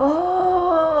down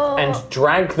and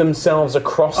drag themselves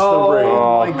across the room.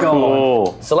 Oh my god.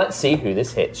 Cool. So let's see who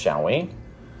this hits, shall we?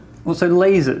 Also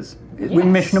lasers. We're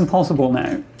Mission Impossible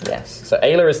now. Yes. So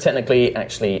Ayla is technically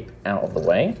actually out of the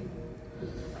way.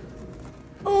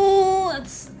 Oh,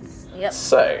 that's... Yep.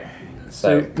 So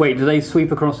wait, do they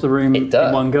sweep across the room It does.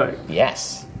 in one go?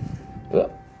 yes. So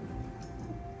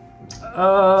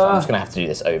I'm just going to have to do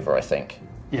this over, I think.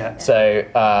 Yeah. So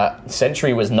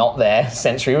Sentry was not there.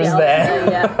 Sentry was there.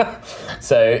 Yeah.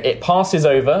 So it passes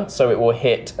over, so it will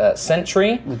hit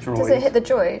Sentry. The droid. Does it hit the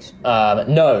droid?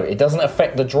 No, it doesn't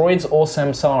affect the droids or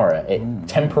Samsara. It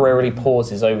temporarily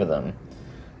pauses over them.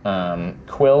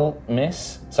 Quill,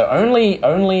 miss. So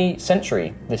only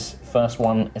Sentry, this first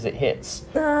one, as it hits.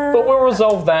 But we'll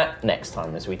resolve that next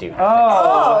time, as we do have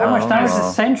How much damage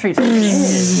does Sentry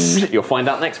take? You'll find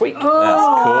out next week. That's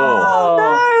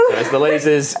cool. So as the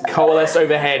lasers coalesce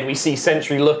overhead, we see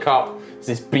Sentry look up as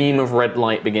this beam of red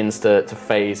light begins to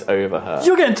phase over her.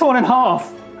 You're getting torn in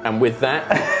half. And with that,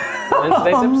 we'll end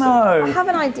today's episode. I No. have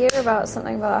an idea about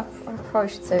something, but I probably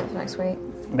should save it for next week.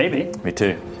 Maybe. Me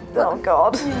too. Oh,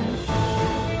 God.